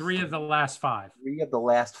 3 of the last 5. 3 of the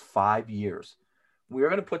last 5 years. We're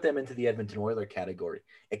going to put them into the Edmonton Oilers category,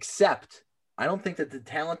 except I don't think that the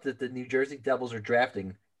talent that the New Jersey Devils are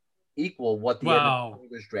drafting equal what the Edmonton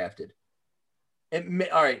Oilers drafted.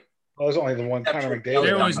 All right. Well, there's only the one Connor McDavid.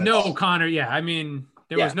 There was no Connor. Yeah, I mean,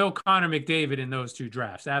 there was no Connor McDavid in those 2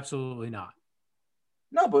 drafts. Absolutely not.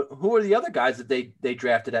 No, but who are the other guys that they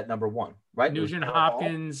drafted at number 1? Right? Nugent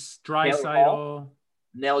Hopkins, Draisaitl,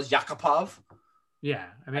 Nails Yakupov. Yeah,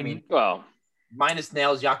 I mean, well, minus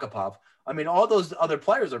Nails Yakupov. I mean, all those other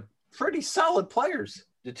players are pretty solid players.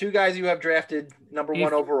 The 2 guys you have drafted number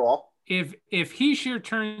 1 overall. If Hischier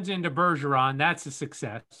turns into Bergeron, that's a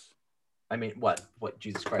success. I mean, what?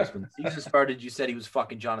 Jesus Christ! When the season started, you said he was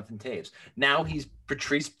fucking Jonathan Taves. Now he's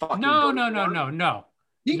Patrice fucking. No.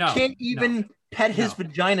 He can't even pet his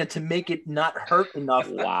vagina to make it not hurt enough.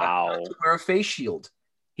 Wow. To wear a face shield.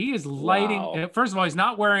 He is lighting. First of all, he's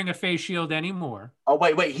not wearing a face shield anymore. Oh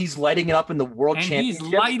wait, he's lighting it up in the World Championships.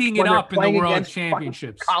 He's lighting it up in the World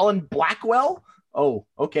Championships. Colin Blackwell. Oh,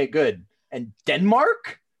 okay, good. And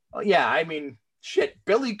Denmark. Oh yeah, I mean, shit.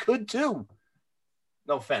 Billy could too.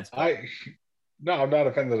 No offense. I'm not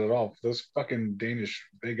offended at all. Those fucking Danish,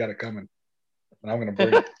 they got it coming. And I'm gonna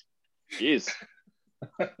bring it. Jeez.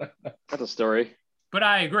 That's a story. But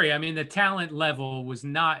I agree. I mean, the talent level was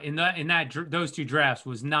not in those 2 drafts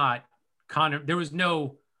was not Connor. There was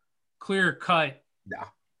no clear cut. No.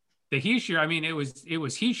 The Hischier. I mean, it was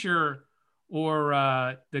Hischier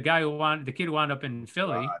or the kid who wound up in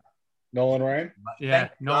Philly. Nolan Ryan. Yeah,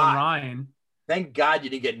 Nolan Ryan. Thank God you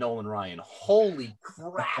didn't get Nolan Ryan. Holy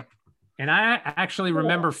crap! And I actually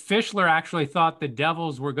remember Fischler actually thought the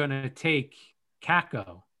Devils were going to take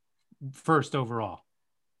Kakko first overall.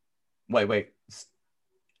 Wait.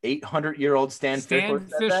 800-year-old Stan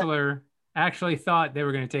Fischler actually thought they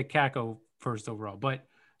were going to take Kakko first overall. But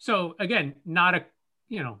so again, not a,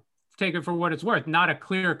 take it for what it's worth, not a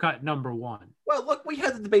clear-cut number 1. Well, look, we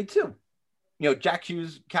had the debate too. Jack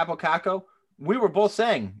Hughes, Capo Kakko, we were both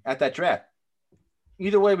saying at that draft,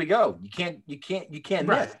 either way we go, you can't right.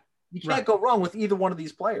 miss. You can't go wrong with either one of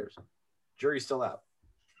these players. Jury's still out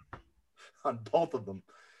on both of them.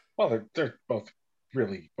 Well, they're both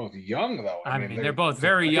young though. I mean, they're both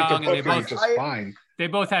very young, and fine. They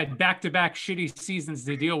both had back-to-back shitty seasons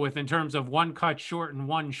to deal with in terms of one cut short and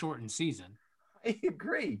one shortened season. I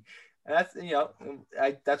agree. That's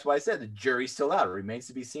that's why I said the jury's still out. It remains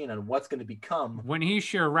to be seen on what's going to become when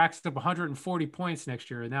Hischier racks up 140 points next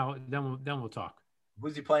year. Now, then we'll talk.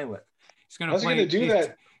 Who's he playing with? He's going to play.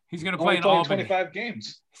 He's going to play in Albany. 25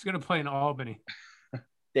 games. He's going to play in Albany.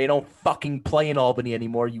 They don't fucking play in Albany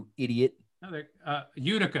anymore, you idiot. No,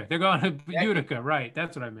 Utica. They're going to Utica, right?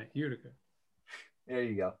 That's what I meant. Utica. There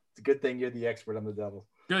you go. It's a good thing you're the expert on the Devils.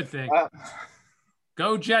 Good thing.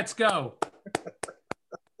 Go Jets, go.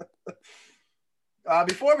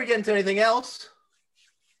 Before we get into anything else,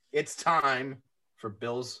 it's time for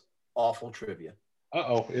Bill's awful trivia.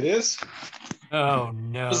 Uh-oh, it is? Oh,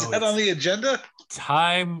 no. Was that on the agenda?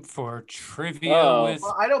 Time for trivia with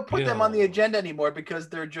I don't put Bill. them on the agenda anymore because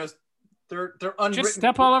they're unwritten. Just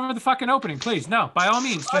step all over the fucking opening, please. No, by all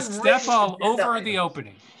means, just step all over the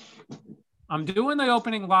opening. I'm doing the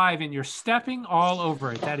opening live, and you're stepping all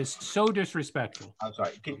over it. That is so disrespectful. I'm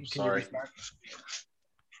sorry. Can you restart?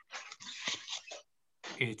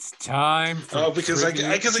 It's time for because I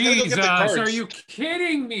gotta go get the Jesus, cards. are you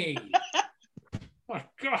kidding me? My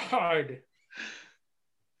God.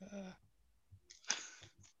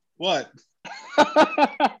 What?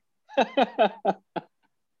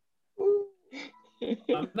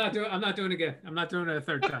 I'm not doing it again. I'm not doing it a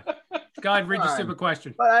third time. God, read the stupid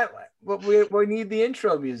question. But we need the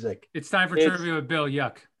intro music. It's time for trivia with Bill.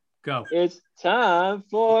 Yuck. Go. It's time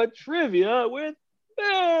for trivia with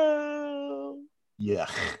Bill. Yeah.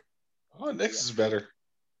 Oh, Nick's is better.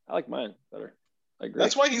 I like mine better. I agree.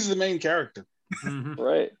 That's why he's the main character. Mhm.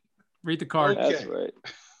 right. Read the card. Okay. That's right.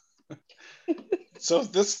 So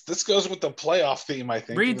this goes with the playoff theme, I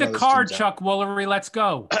think. Read even the though this card, team's Chuck Woolery. Let's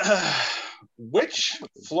go. out. Which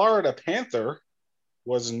Florida Panther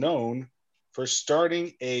was known for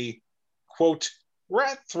starting a, quote,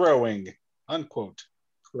 rat throwing, unquote,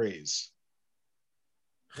 craze?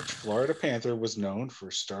 Which Florida Panther was known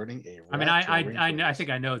for starting a rat I mean, throwing I craze? think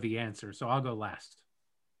I know the answer, so I'll go last.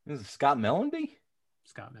 This is Scott Mellenby?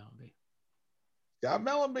 Scott Mellenby. Scott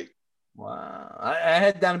Mellenby. Wow. I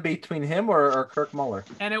had down between him or Kirk Muller.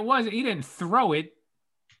 And he didn't throw it.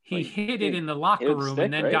 He Like, hit he it in the locker hit it room stick,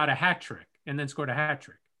 and then right? got a hat trick and then scored a hat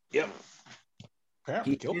trick. Yep.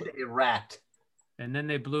 Apparently He killed did it. a rat. And then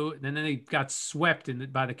they they got swept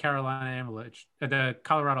by the Carolina Avalanche, the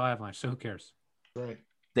Colorado Avalanche. So who cares? Right.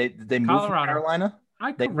 They moved Colorado. from Carolina?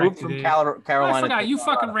 I They moved corrected from it. Carolina. I forgot. to You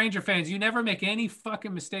Colorado. fucking Ranger fans, you never make any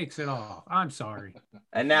fucking mistakes at all. I'm sorry.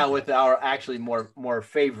 And now with our actually more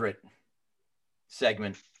favorite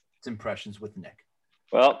segment, it's Impressions with Nick.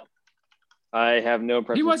 Well, I have no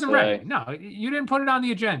impressions. He wasn't today. ready. No, you didn't put it on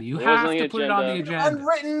the agenda. You It have wasn't on to the put it on the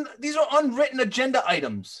agenda. These are unwritten agenda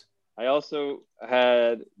items. I also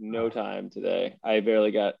had no time today. I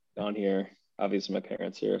barely got on here. Obviously, my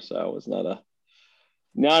parents here, so it was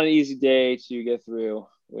not an easy day to get through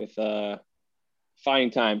with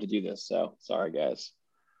finding time to do this. So sorry, guys.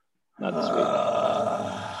 Not this week.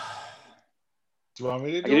 Do you want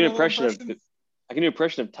me to I do can do an another impression of. impression? I can do an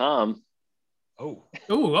impression of Tom. Oh.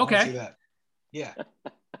 Ooh, I wanna see okay. that. Yeah.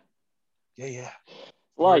 Yeah.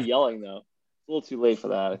 A lot of yelling though. It's a little too late for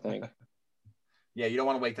that, I think. Yeah, you don't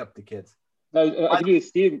want to wake up the kids. I could do a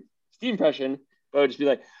Steve impression, but I would just be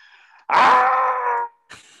like, ah.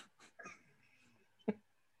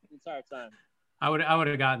 Entire time. I would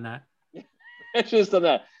have gotten that. I should have done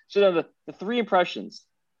that. Should have the three impressions.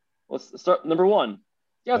 Let's start number one.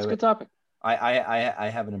 Yeah, it's a Wait, good topic. I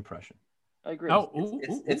have an impression. I agree. Oh,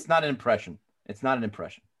 It's not an impression. It's not an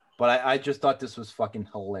impression. But I just thought this was fucking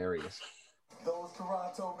hilarious. Those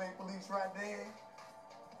Toronto Maple Leafs right there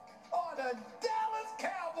are the Dallas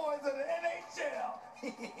Cowboys of the NHL.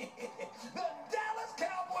 The Dallas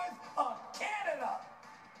Cowboys of Canada.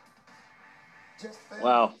 Just failed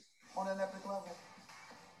Wow. on an epic level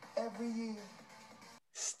every year.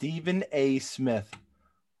 Stephen A. Smith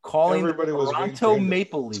calling Everybody the was Toronto waiting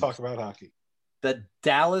Maple to Leafs talk about hockey. the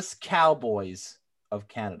Dallas Cowboys of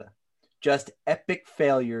Canada. Just epic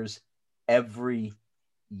failures every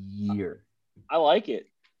year. I like it.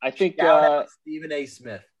 I think Shout out Stephen A.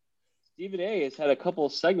 Smith. Stephen A. has had a couple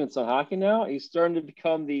of segments on hockey now. He's starting to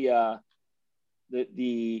become the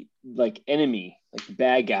like enemy, like the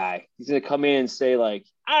bad guy. He's gonna come in and say like,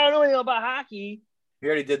 I don't know anything about hockey, He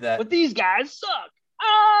already did that. but these guys suck.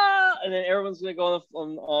 Ah! And then everyone's gonna go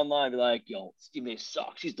online and be like, yo, Stephen A.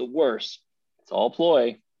 sucks. He's the worst. It's all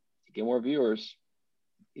ploy to get more viewers.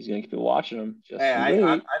 He's gonna keep watching him. Just Hey, I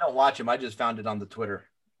wait. don't watch him. I just found it on the Twitter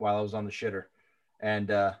while I was on the shitter. And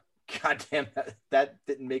goddamn, that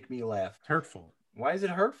didn't make me laugh. It's hurtful Why is it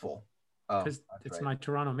hurtful? Oh, because that's it's right. my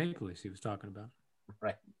Toronto Maple Leafs he was talking about.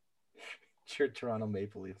 Right. It's your Toronto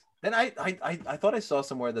Maple Leafs. Then I thought I saw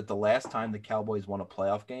somewhere that the last time the Cowboys won a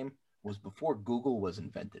playoff game was before Google was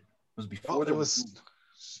invented. It was before Well, there it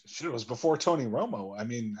was before Tony Romo. I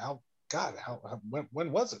mean,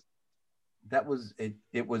 when was it? That was it.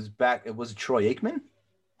 It was back. It was Troy Aikman.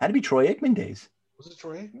 Had to be Troy Aikman days. Was it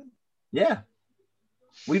Troy Aikman? Yeah.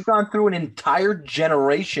 We've gone through an entire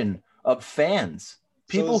generation of fans.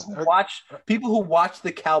 People who watch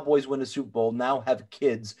the Cowboys win a Super Bowl now have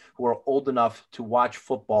kids who are old enough to watch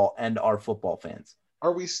football and are football fans.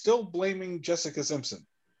 Are we still blaming Jessica Simpson?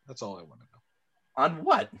 That's all I want to know. On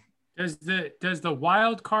what? Does the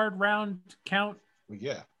wild card round count? Well,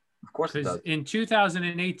 yeah. Of course it Because does. in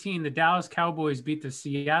 2018, the Dallas Cowboys beat the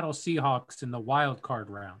Seattle Seahawks in the wild card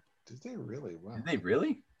round. Did they really? Wow. Did they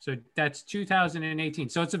really? So that's 2018.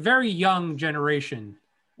 So it's a very young generation.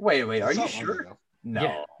 Wait. Are That's you not long sure? ago. No.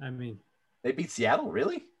 Yeah, I mean, They beat Seattle?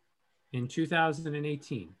 Really? in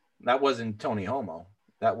 2018. That wasn't Tony Homo.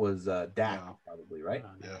 That was Dak, No. probably, right?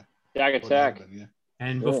 Yeah. Jack What attack. happened, yeah.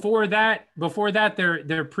 And Sure. before that,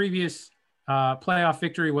 their previous playoff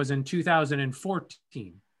victory was in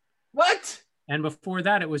 2014. What? And before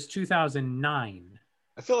that, it was 2009.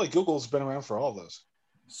 I feel like Google's been around for all of those.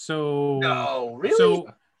 So No, really?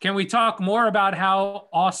 So can we talk more about how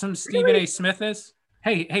awesome Stephen A. Smith is?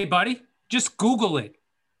 Hey, buddy, just Google it.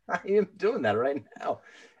 I am doing that right now.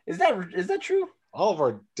 Is that true? All of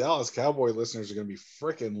our Dallas Cowboy listeners are going to be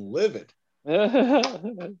freaking livid.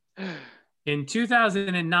 In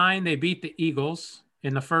 2009, they beat the Eagles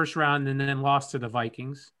in the first round and then lost to the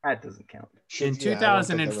Vikings. That doesn't count. In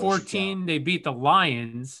 2014, they beat the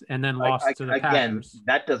Lions and then lost to the Packers.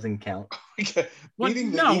 That doesn't count.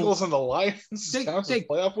 Beating the Eagles and the Lions counts as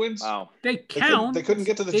playoff wins? Wow. They count. They couldn't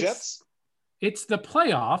get to the Jets? It's the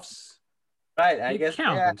playoffs. Right. I guess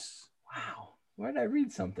counts. Yeah. Wow. Where did I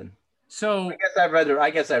read something? So I guess I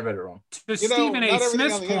read it wrong. To Stephen A.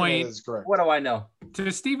 Smith's point, what do I know?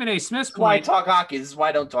 To Stephen A. Smith's point, why I talk hockey. This is why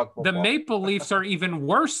I don't talk football. The Maple Leafs are even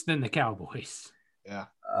worse than the Cowboys. Yeah.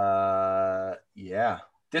 Yeah.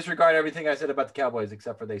 Disregard everything I said about the Cowboys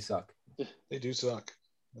except for they suck. They do suck.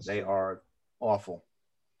 They are awful.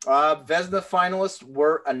 Vezina finalists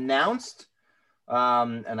were announced,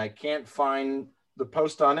 and I can't find the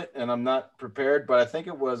post on it, and I'm not prepared, but I think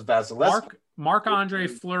it was Vasilevsky. Marc-Andre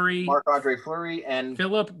Fleury. Marc-Andre Fleury and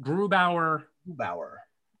Philip Grubauer. Yes,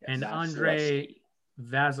 and Andre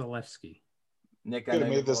Vasilevsky. Nick, I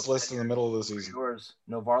made this list in the middle of the season. Yours.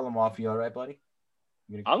 No Varlamov, you all right, buddy?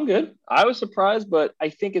 I'm good. I was surprised, but I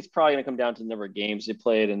think it's probably going to come down to the number of games they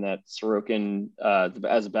played, and that Sorokin,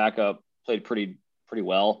 as a backup, played pretty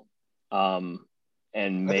well. And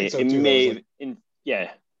right.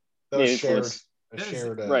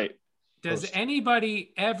 Does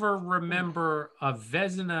anybody ever remember a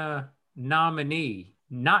Vezina nominee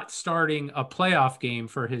not starting a playoff game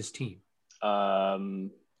for his team?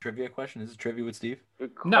 Trivia question. Is it trivia with Steve?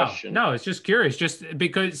 Good question. No, it's just curious. Just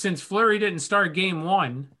because since Fleury didn't start game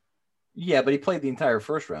one. Yeah, but he played the entire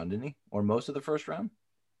first round, didn't he? Or most of the first round?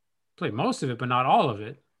 Played most of it, but not all of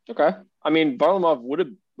it. Okay. I mean, Varlamov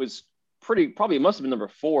probably must have been number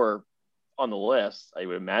 4 on the list, I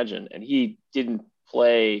would imagine. And he didn't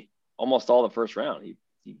play almost all the first round. He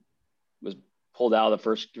was pulled out of the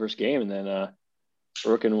first game, and then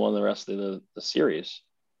Sorokin won the rest of the series.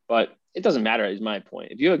 But it doesn't matter, is my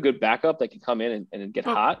point. If you have a good backup that can come in and get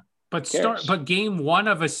hot. But game one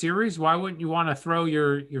of a series, why wouldn't you want to throw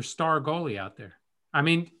your star goalie out there? I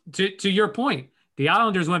mean, to your point, the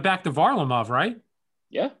Islanders went back to Varlamov, right?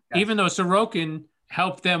 Yeah. Even though Sorokin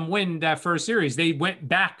helped them win that first series, they went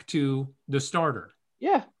back to the starter.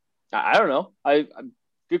 Yeah. I don't know.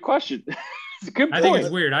 Good question. It's a good point. I think it's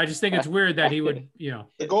weird. I just think it's weird that he would,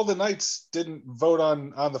 The Golden Knights didn't vote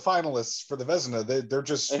on the finalists for the Vezina. They're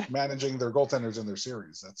just managing their goaltenders in their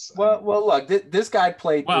series. Well, look, this guy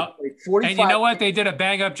played 45. And you know what? They did a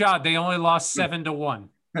bang up job. They only lost 7-1.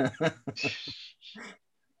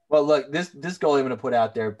 Well, look, this goalie I'm going to put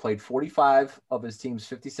out there played 45 of his team's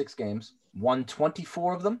 56 games, won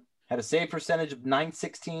 24 of them, had a save percentage of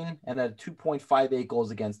 .916, and had 2.58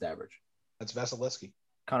 goals against average. That's Vasilevsky.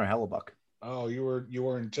 Connor Hellebuck. Oh, you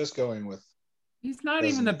weren't just going with. He's not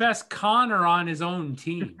even the best Connor on his own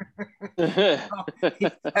team. He's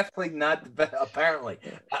definitely not the best.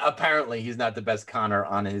 Apparently, he's not the best Connor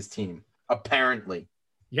on his team. Apparently.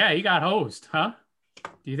 Yeah, he got hosed, huh?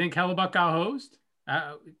 Do you think Hellebuck got hosed?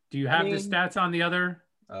 Do you have the stats on the other?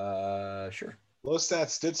 Sure. Those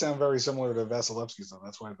stats did sound very similar to Vasilevsky's, though.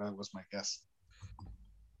 That's why that was my guess.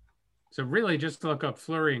 So really, just look up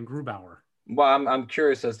Fleury and Grubauer. Well, I'm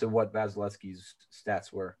curious as to what Vasilevsky's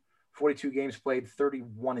stats were. 42 games played,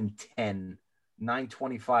 31-10,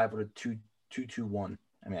 925 with a 2.221.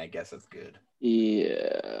 I mean, I guess that's good.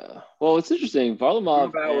 Yeah. Well, it's interesting.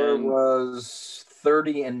 Varlamov was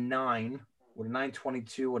 30-9 with a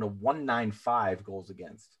 922 and a 195 goals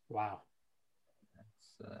against. Wow.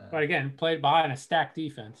 But again, played behind a stacked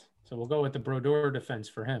defense. So we'll go with the Brodeur defense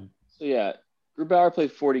for him. So yeah, Grubauer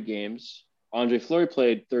played 40 games. Andre Fleury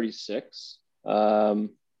played 36.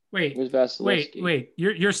 Wait.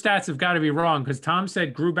 Your stats have got to be wrong because Tom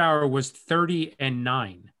said Grubauer was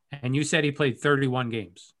 30-9, and you said he played 31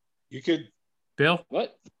 games. You could. Bill?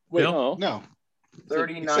 What? Wait, Bill? No.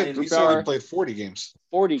 39. You said he played 40 games.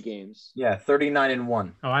 40 games. Yeah,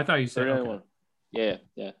 39-1. Oh, I thought you said 39-1. Okay.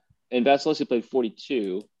 Yeah. And Vasilevsky played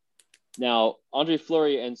 42. Now, Andre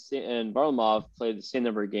Fleury and Varlamov played the same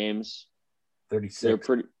number of games. 36.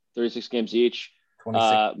 36 games each.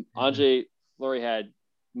 26. Andre Fleury had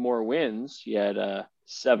more wins. He had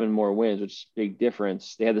 7 more wins, which is a big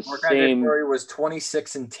difference. They had the same. Fleury was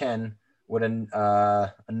 26-10 with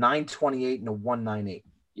a 928 and a 198.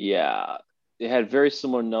 Yeah, they had very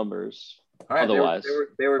similar numbers. All right, otherwise,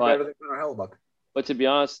 they were better than Connor Hellebuck. But to be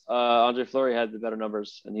honest, Andre Fleury had the better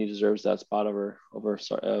numbers, and he deserves that spot over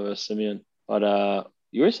Simeon. But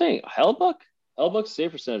you were saying Hellebuck? Hellebuck's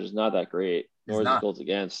save percentage is not that great, nor is it goals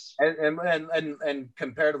against. And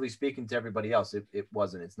comparatively speaking to everybody else, it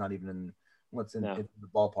wasn't. It's not even in the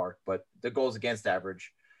ballpark. But the goals against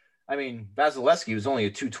average, I mean, Vasilevsky was only a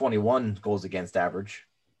 221 goals against average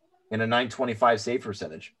and a 925 save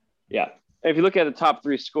percentage. Yeah. if you look at the top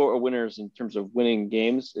three score winners in terms of winning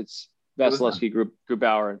games, it's Vasilevsky,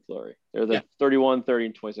 Grubauer, and Fleury. They're the 31, 30,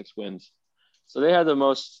 and 26 wins. So they had the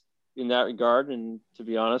most in that regard. And to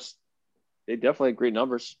be honest, they definitely had great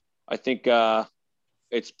numbers. I think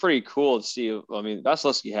it's pretty cool to see. I mean,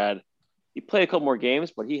 Vasilevsky he played a couple more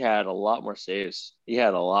games, but he had a lot more saves.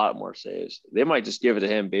 They might just give it to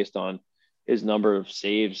him based on his number of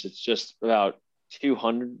saves. It's just about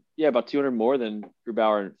 200. Yeah, about 200 more than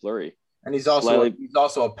Grubauer and Fleury. And he's also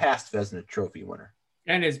a past Vezina Trophy winner.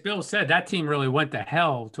 And as Bill said, that team really went to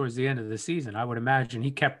hell towards the end of the season. I would imagine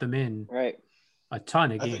he kept them in a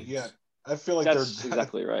ton of games. I feel like that's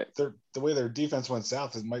exactly right. The way their defense went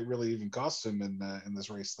south, it might really even cost him in this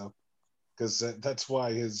race, though, because that's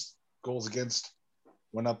why his goals against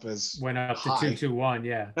went up to 2-2-1,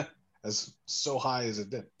 yeah, as so high as it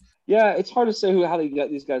did. Yeah, it's hard to say how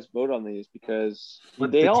these guys vote on these because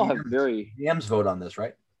they all have very GMs vote on this,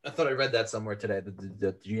 right? I thought I read that somewhere today.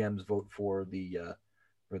 The GMs vote for the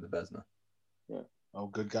Vezina. Yeah. Oh,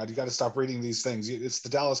 good God! You got to stop reading these things. It's the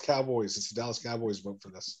Dallas Cowboys. It's the Dallas Cowboys vote for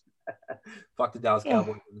this. Fuck the Dallas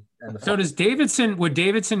Cowboys. So would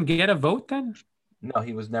Davidson get a vote then? No,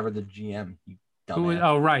 he was never the GM.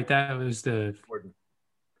 Right. That was the Gordon.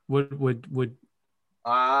 Would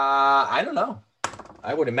I don't know.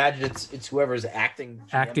 I would imagine it's whoever's acting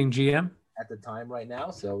GM at the time right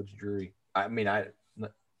now. So it's Drury. I mean,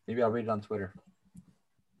 maybe I'll read it on Twitter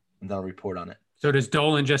and then I'll report on it. So does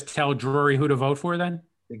Dolan just tell Drury who to vote for then?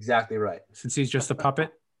 Exactly right. Since he's just a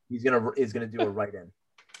puppet, he's gonna do a write-in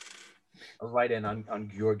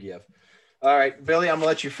on Georgiev. All right, Billy, I'm gonna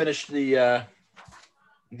let you finish the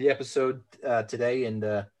episode today and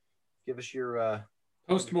give us your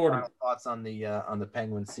post-mortem thoughts on the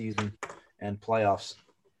Penguins season and playoffs.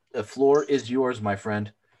 The floor is yours, my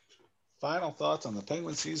friend. Final thoughts on the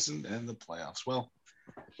Penguins season and the playoffs. Well,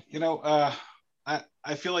 I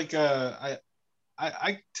feel like I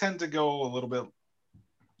tend to go a little bit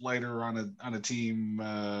lighter on a team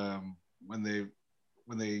when they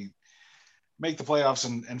make the playoffs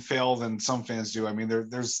and fail than some fans do. I mean,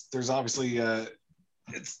 there's obviously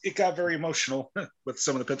it got very emotional with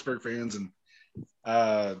some of the Pittsburgh fans and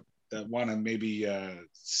that want to maybe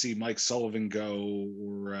see Mike Sullivan go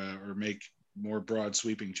or make more broad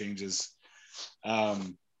sweeping changes. I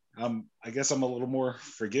guess I'm a little more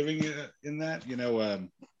forgiving in that,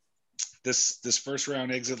 this first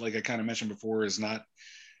round exit, like I kind of mentioned before, is not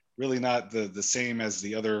the same as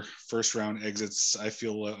the other first round exits. I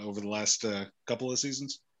feel over the last couple of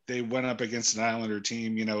seasons, they went up against an Islander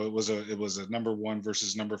team. It was a number 1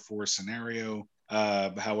 versus number 4 scenario.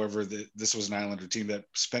 However, this was an Islander team that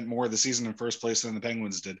spent more of the season in first place than the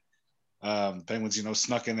Penguins did. The Penguins,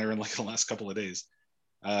 snuck in there in like the last couple of days.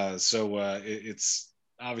 It's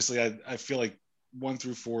obviously, I feel like 1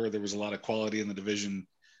 through 4, there was a lot of quality in the division.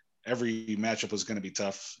 Every matchup was going to be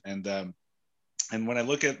tough. And when I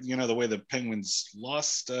look at, the way the Penguins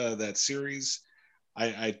lost that series,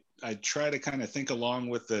 I try to kind of think along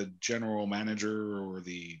with the general manager or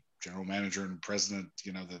the general manager and president,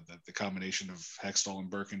 the combination of Hextall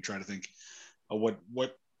and Burke, and try to think what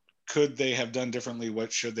could they have done differently?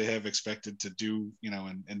 What should they have expected to do,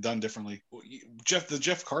 and done differently? The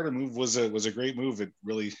Jeff Carter move was a great move. It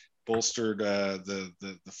really bolstered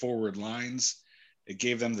the forward lines. It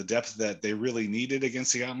gave them the depth that they really needed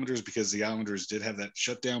against the Islanders, because the Islanders did have that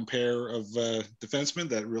shutdown pair of defensemen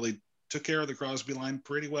that really took care of the Crosby line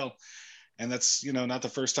pretty well. And that's, not the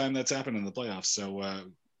first time that's happened in the playoffs. So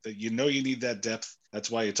you need that depth.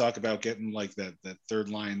 That's why you talk about getting like that third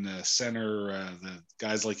line center, the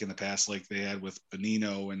guys like in the past, like they had with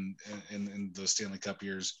Bonino and in those Stanley Cup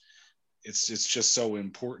years. It's just so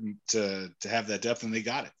important to have that depth, and they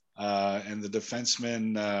got it. And the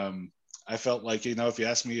defensemen, I felt like, if you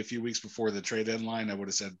asked me a few weeks before the trade deadline, I would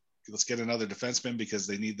have said, let's get another defenseman, because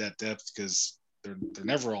they need that depth, because they're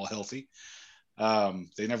never all healthy.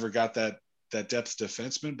 They never got that depth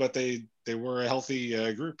defenseman, but they were a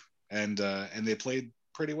healthy group, and they played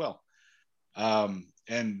pretty well.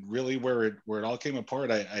 And really where it all came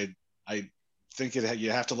apart, I think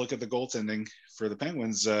you have to look at the goaltending for the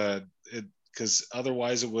Penguins, because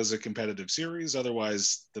otherwise it was a competitive series.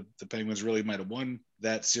 Otherwise the Penguins really might have won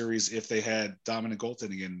that series if they had dominant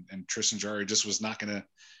goaltending, and Tristan Jarry just was not going to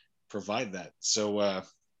provide that. So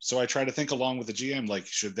I try to think along with the GM, like,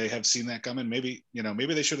 should they have seen that coming? Maybe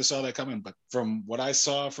they should have saw that coming. But from what I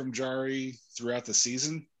saw from Jarry throughout the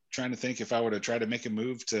season, trying to think if I would have tried to make a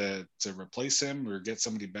move to replace him or get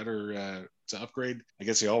somebody better to upgrade. I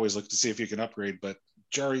guess you always look to see if you can upgrade, but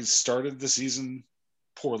Jarry started the season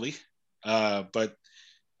poorly, but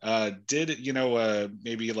did,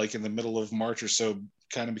 maybe like in the middle of March or so,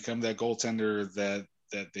 kind of become that goaltender that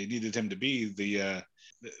they needed him to be. The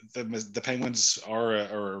Penguins are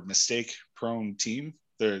a mistake-prone team.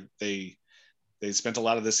 They spent a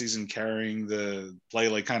lot of the season carrying the play,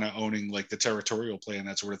 like kind of owning like the territorial play and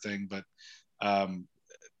that sort of thing. But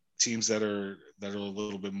teams that are a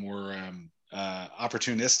little bit more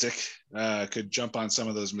opportunistic could jump on some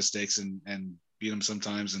of those mistakes and beat them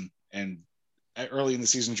sometimes. And early in the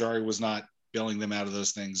season, Jarry was not bailing them out of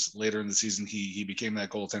those things. Later in the season, he became that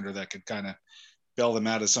goaltender that could kind of bail them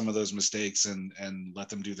out of some of those mistakes and let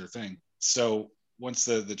them do their thing. So once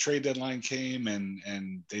the trade deadline came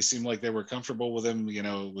and they seemed like they were comfortable with him,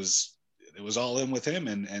 it was all in with him,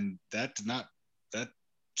 and that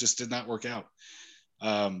just did not work out.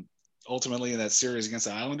 Ultimately in that series against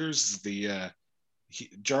the Islanders,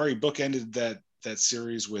 Jarry bookended that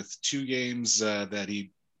series with 2 games that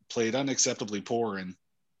he played unacceptably poor in,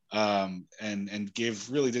 and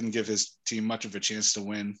really didn't give his team much of a chance to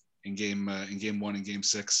win in game 1 and game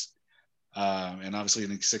 6. And obviously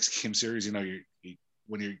in a 6-game series,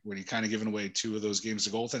 when you're kind of giving away 2 of those games to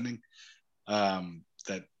goaltending,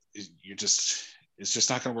 it's just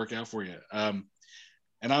not going to work out for you.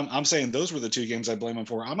 And I'm saying those were the 2 games I blame him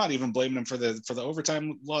for. I'm not even blaming him for the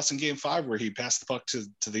overtime loss in game 5 where he passed the puck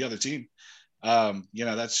to the other team.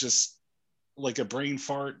 That's just like a brain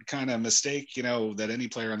fart kind of mistake, that any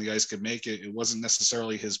player on the ice could make. It wasn't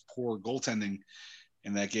necessarily his poor goaltending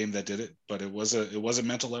in that game that did it, but it was a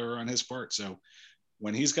mental error on his part. So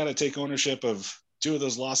when he's got to take ownership of 2 of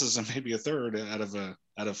those losses and maybe a third out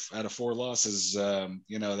of 4 losses,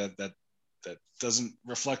 that doesn't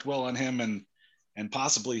reflect well on him and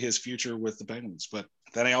possibly his future with the Penguins. But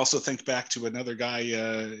then I also think back to another guy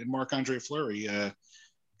in Marc-Andre Fleury,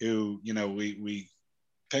 who, we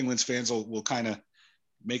Penguins fans will kind of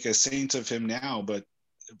make a saint of him now, but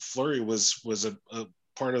Fleury was a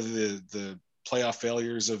part of the playoff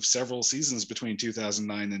failures of several seasons between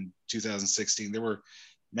 2009 and 2016. There were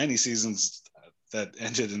many seasons that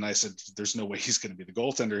ended, and I said, there's no way he's going to be the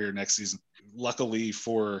goaltender here next season. Luckily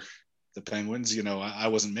for the Penguins, I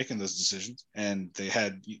wasn't making those decisions, and they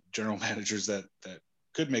had general managers that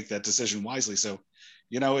could make that decision wisely. So,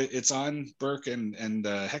 it's on Burke and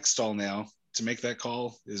Hextall now to make that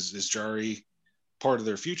call. Is Jarry part of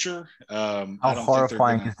their future? How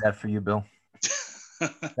horrifying is that for you, Bill?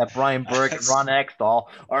 That Brian Burke and Ron Hextall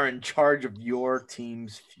are in charge of your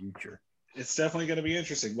team's future. It's definitely going to be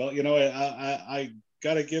interesting. Well, I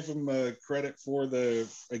got to give him credit for the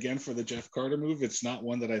Jeff Carter move. It's not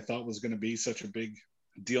one that I thought was going to be such a big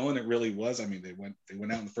deal, and it really was. I mean, they went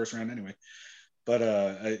out in the first round anyway, but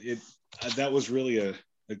that was really a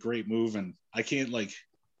great move, and I can't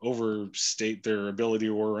overstate their ability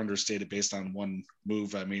or understate it based on one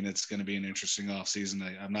move. I mean, it's going to be an interesting offseason.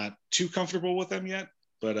 I'm not too comfortable with them yet,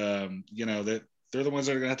 but that they're the ones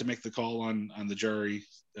that are going to have to make the call on the Jarry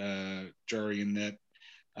and net.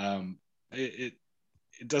 It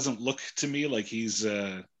doesn't look to me like he's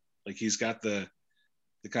got the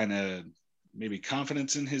kind of maybe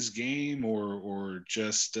confidence in his game or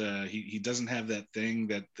just he doesn't have that thing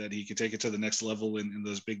that he could take it to the next level in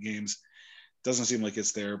those big games. Doesn't seem like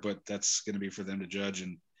it's there, but that's going to be for them to judge.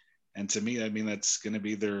 And to me, I mean, that's going to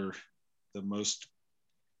be there's going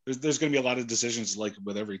to be a lot of decisions like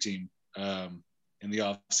with every team in the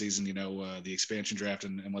off season, the expansion draft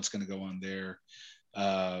and what's going to go on there.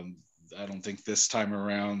 I don't think this time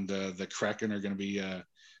around the Kraken are going to be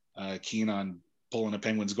keen on pulling a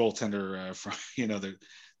Penguins goaltender from,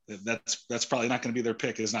 that's probably not going to be their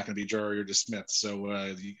pick. It's not going to be Jarry or DeSmith. So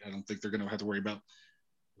I don't think they're going to have to worry about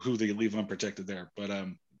who they leave unprotected there. But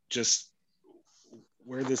just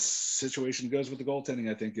where this situation goes with the goaltending,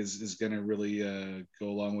 I think is going to really go a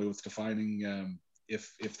long way with defining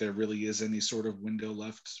if there really is any sort of window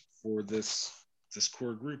left for this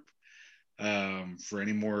core group for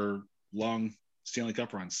any more long Stanley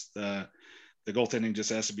Cup runs. The goaltending just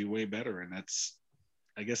has to be way better, and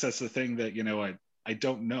I guess that's the thing that I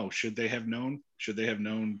don't know. Should they have known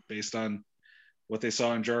based on what they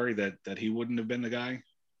saw in Jarry that he wouldn't have been the guy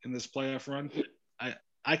in this playoff run?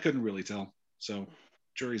 I couldn't really tell. So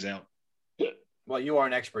jury's out. Well, you are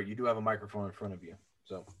an expert. You do have a microphone in front of you.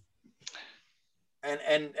 So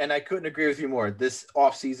and I couldn't agree with you more. This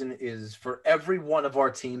offseason is for every one of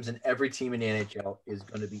our teams, and every team in the NHL is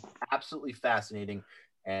going to be absolutely fascinating.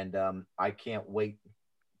 And I can't wait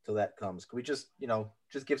till that comes. Can we just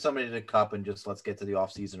give somebody the cup and just let's get to the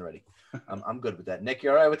offseason already? I'm good with that. Nick, you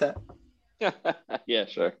all right with that? Yeah,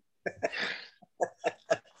 sure.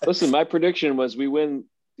 Listen, my prediction was we win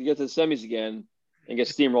to get to the semis again and get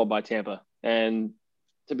steamrolled by Tampa. And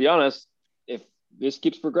to be honest, if this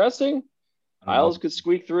keeps progressing, Isles could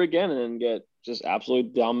squeak through again and get just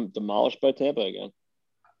absolutely demolished by Tampa again.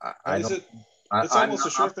 It's almost a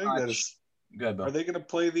sure thing that is. Good, Bill. Are they going to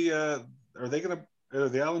play the? Are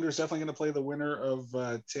the Islanders definitely going to play the winner of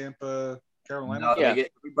Tampa, Carolina? No, Yeah.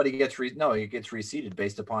 everybody gets it gets reseeded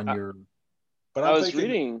based upon your. But I was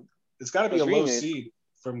reading. It's got to be a low seed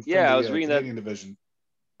from I was the reading Canadian that division.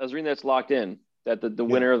 I was reading that's locked in. That the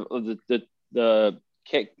winner of the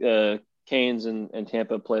Canes and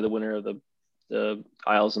Tampa play the winner of the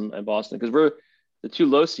Isles and Boston, because we're the two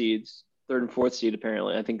low seeds, 3rd and 4th seed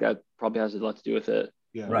apparently. I think that probably has a lot to do with it.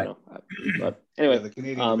 Yeah, right. But anyway, the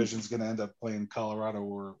Canadian division is going to end up playing Colorado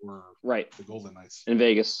or the Golden Knights in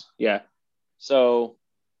Vegas. Yeah. So,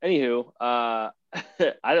 anywho, I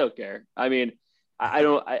don't care. I mean, I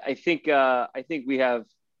don't. I think we're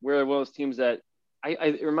one of those teams that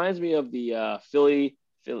it reminds me of the Philly,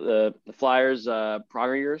 the Flyers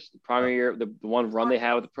prior years. The prior year, the one run they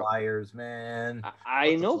had with the Flyers, man.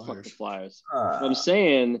 I know fuck the Flyers. I'm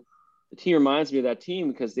saying the team reminds me of that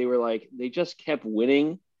team because they just kept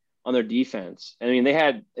winning on their defense. I mean, they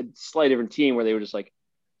had a slightly different team where they were just like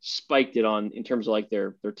spiked it on in terms of like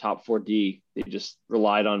their top 4D. They just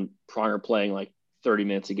relied on Pronger playing like 30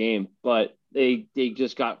 minutes a game, but they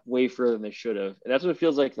just got way further than they should have. And that's what it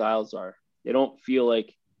feels like the Isles are. They don't feel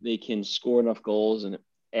like they can score enough goals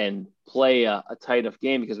and play a tight enough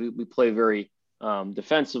game because we play very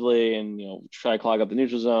defensively and try to clog up the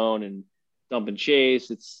neutral zone and dump and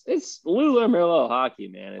chase. It's Lou hockey,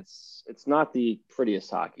 man. It's not the prettiest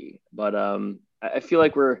hockey, but I feel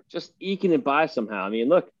like we're just eking it by somehow. I mean,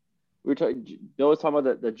 look, Bill was talking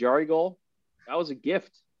about the Jari goal. That was a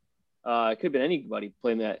gift. It could have been anybody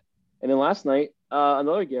playing that. And then last night,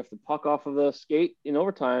 another gift, the puck off of the skate in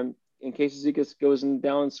overtime in case Zizekas goes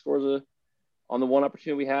down and scores on the one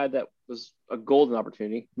opportunity we had that was a golden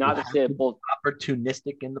opportunity. Not to say both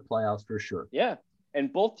opportunistic in the playoffs for sure. Yeah.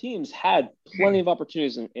 And both teams had plenty of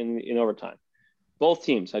opportunities in overtime. Both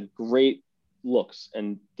teams had great looks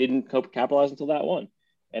and didn't capitalize until that one.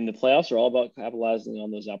 And the playoffs are all about capitalizing on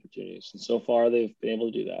those opportunities. And so far, they've been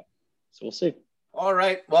able to do that. So we'll see. All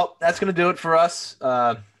right. Well, that's going to do it for us.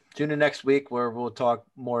 Tune in next week where we'll talk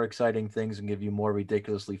more exciting things and give you more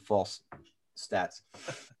ridiculously false stats.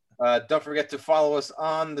 Don't forget to follow us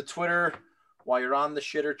on the Twitter. While you're on the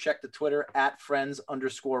shitter, check the Twitter at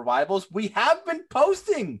 @friends_rivals. We have been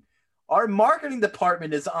posting. Our marketing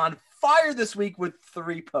department is on fire this week with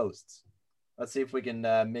 3 posts. Let's see if we can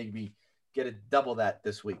maybe get it double that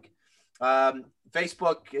this week.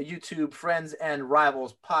 Facebook, YouTube, Friends and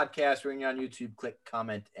Rivals podcast. When you're on YouTube, click,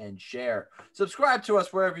 comment, and share. Subscribe to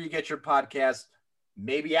us wherever you get your podcasts,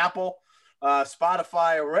 maybe Apple,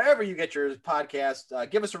 Spotify, or wherever you get your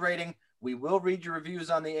podcast. Give us a rating. We will read your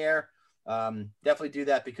reviews on the air. Definitely do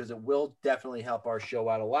that because it will definitely help our show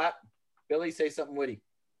out a lot. Billy, say something witty.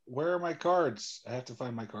 Where are my cards? I have to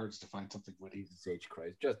find my cards to find something witty. Jesus H.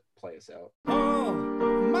 Christ. Just play us out. Oh,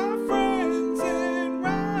 my friends and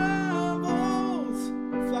rivals.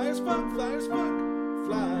 Flyers fuck, flyers fuck,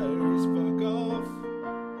 flyers fuck off.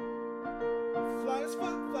 Flyers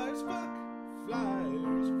fuck, flyers fuck,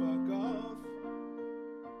 flyers fuck off.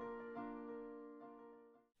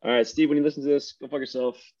 All right, Steve, when you listen to this, go fuck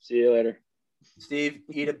yourself. See you later. Steve,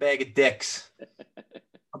 eat a bag of dicks.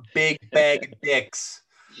 A big bag of dicks.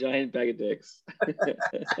 Giant bag of dicks. All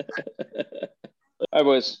right,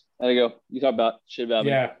 boys. How to go? You talk about shit about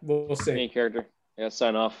me. Yeah, we'll see. Main character. I gotta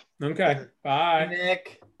sign off. Okay. Bye.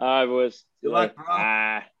 Nick. All right, boys. Good luck, bro.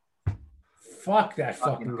 Bye. Fuck that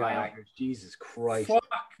fucking guy. Islanders. Jesus Christ. Fuck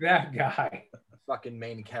that guy. Fucking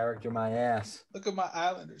main character, my ass. Look at my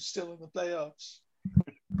Islanders still in the playoffs.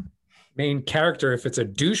 Main character, if it's a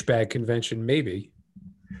douchebag convention, maybe.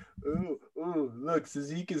 Ooh, look,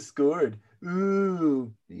 Zizekas scored.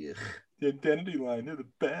 Ooh. Ugh. The identity line, they're the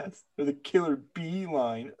best. They're the killer bee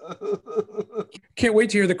line. Can't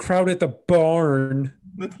wait to hear the crowd at the barn.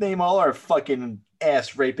 Let's name all our fucking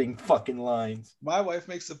ass-raping fucking lines. My wife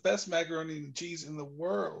makes the best macaroni and cheese in the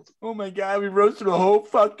world. Oh my God, we roasted a whole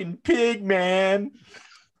fucking pig, man.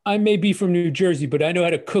 I may be from New Jersey, but I know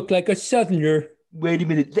how to cook like a Southerner. Wait a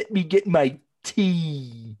minute, let me get my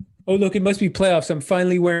tea. Oh, look, it must be playoffs. I'm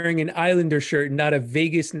finally wearing an Islander shirt, not a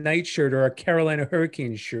Vegas Knights shirt or a Carolina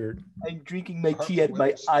Hurricanes shirt. I'm drinking my tea out of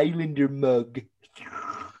my Islander mug.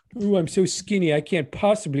 Ooh, I'm so skinny, I can't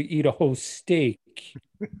possibly eat a whole steak.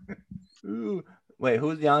 Ooh. Wait,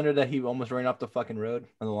 who's the Islander that he almost ran off the fucking road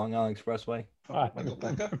on the Long Island Expressway? Michael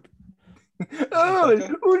Pekka?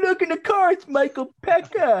 Oh, look in the car. It's Michael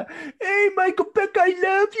Pekka. Hey, Michael Pekka, I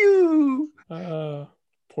love you.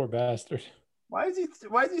 Poor bastard. Why is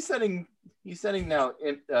he setting? He's setting now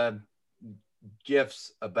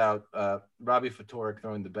gifs about Robbie Fatorik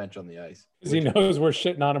throwing the bench on the ice. Because he knows we're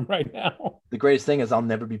shitting on him right now. The greatest thing is I'll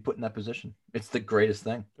never be put in that position. It's the greatest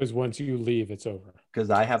thing. Because once you leave, it's over. Because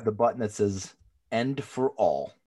I have the button that says end for all.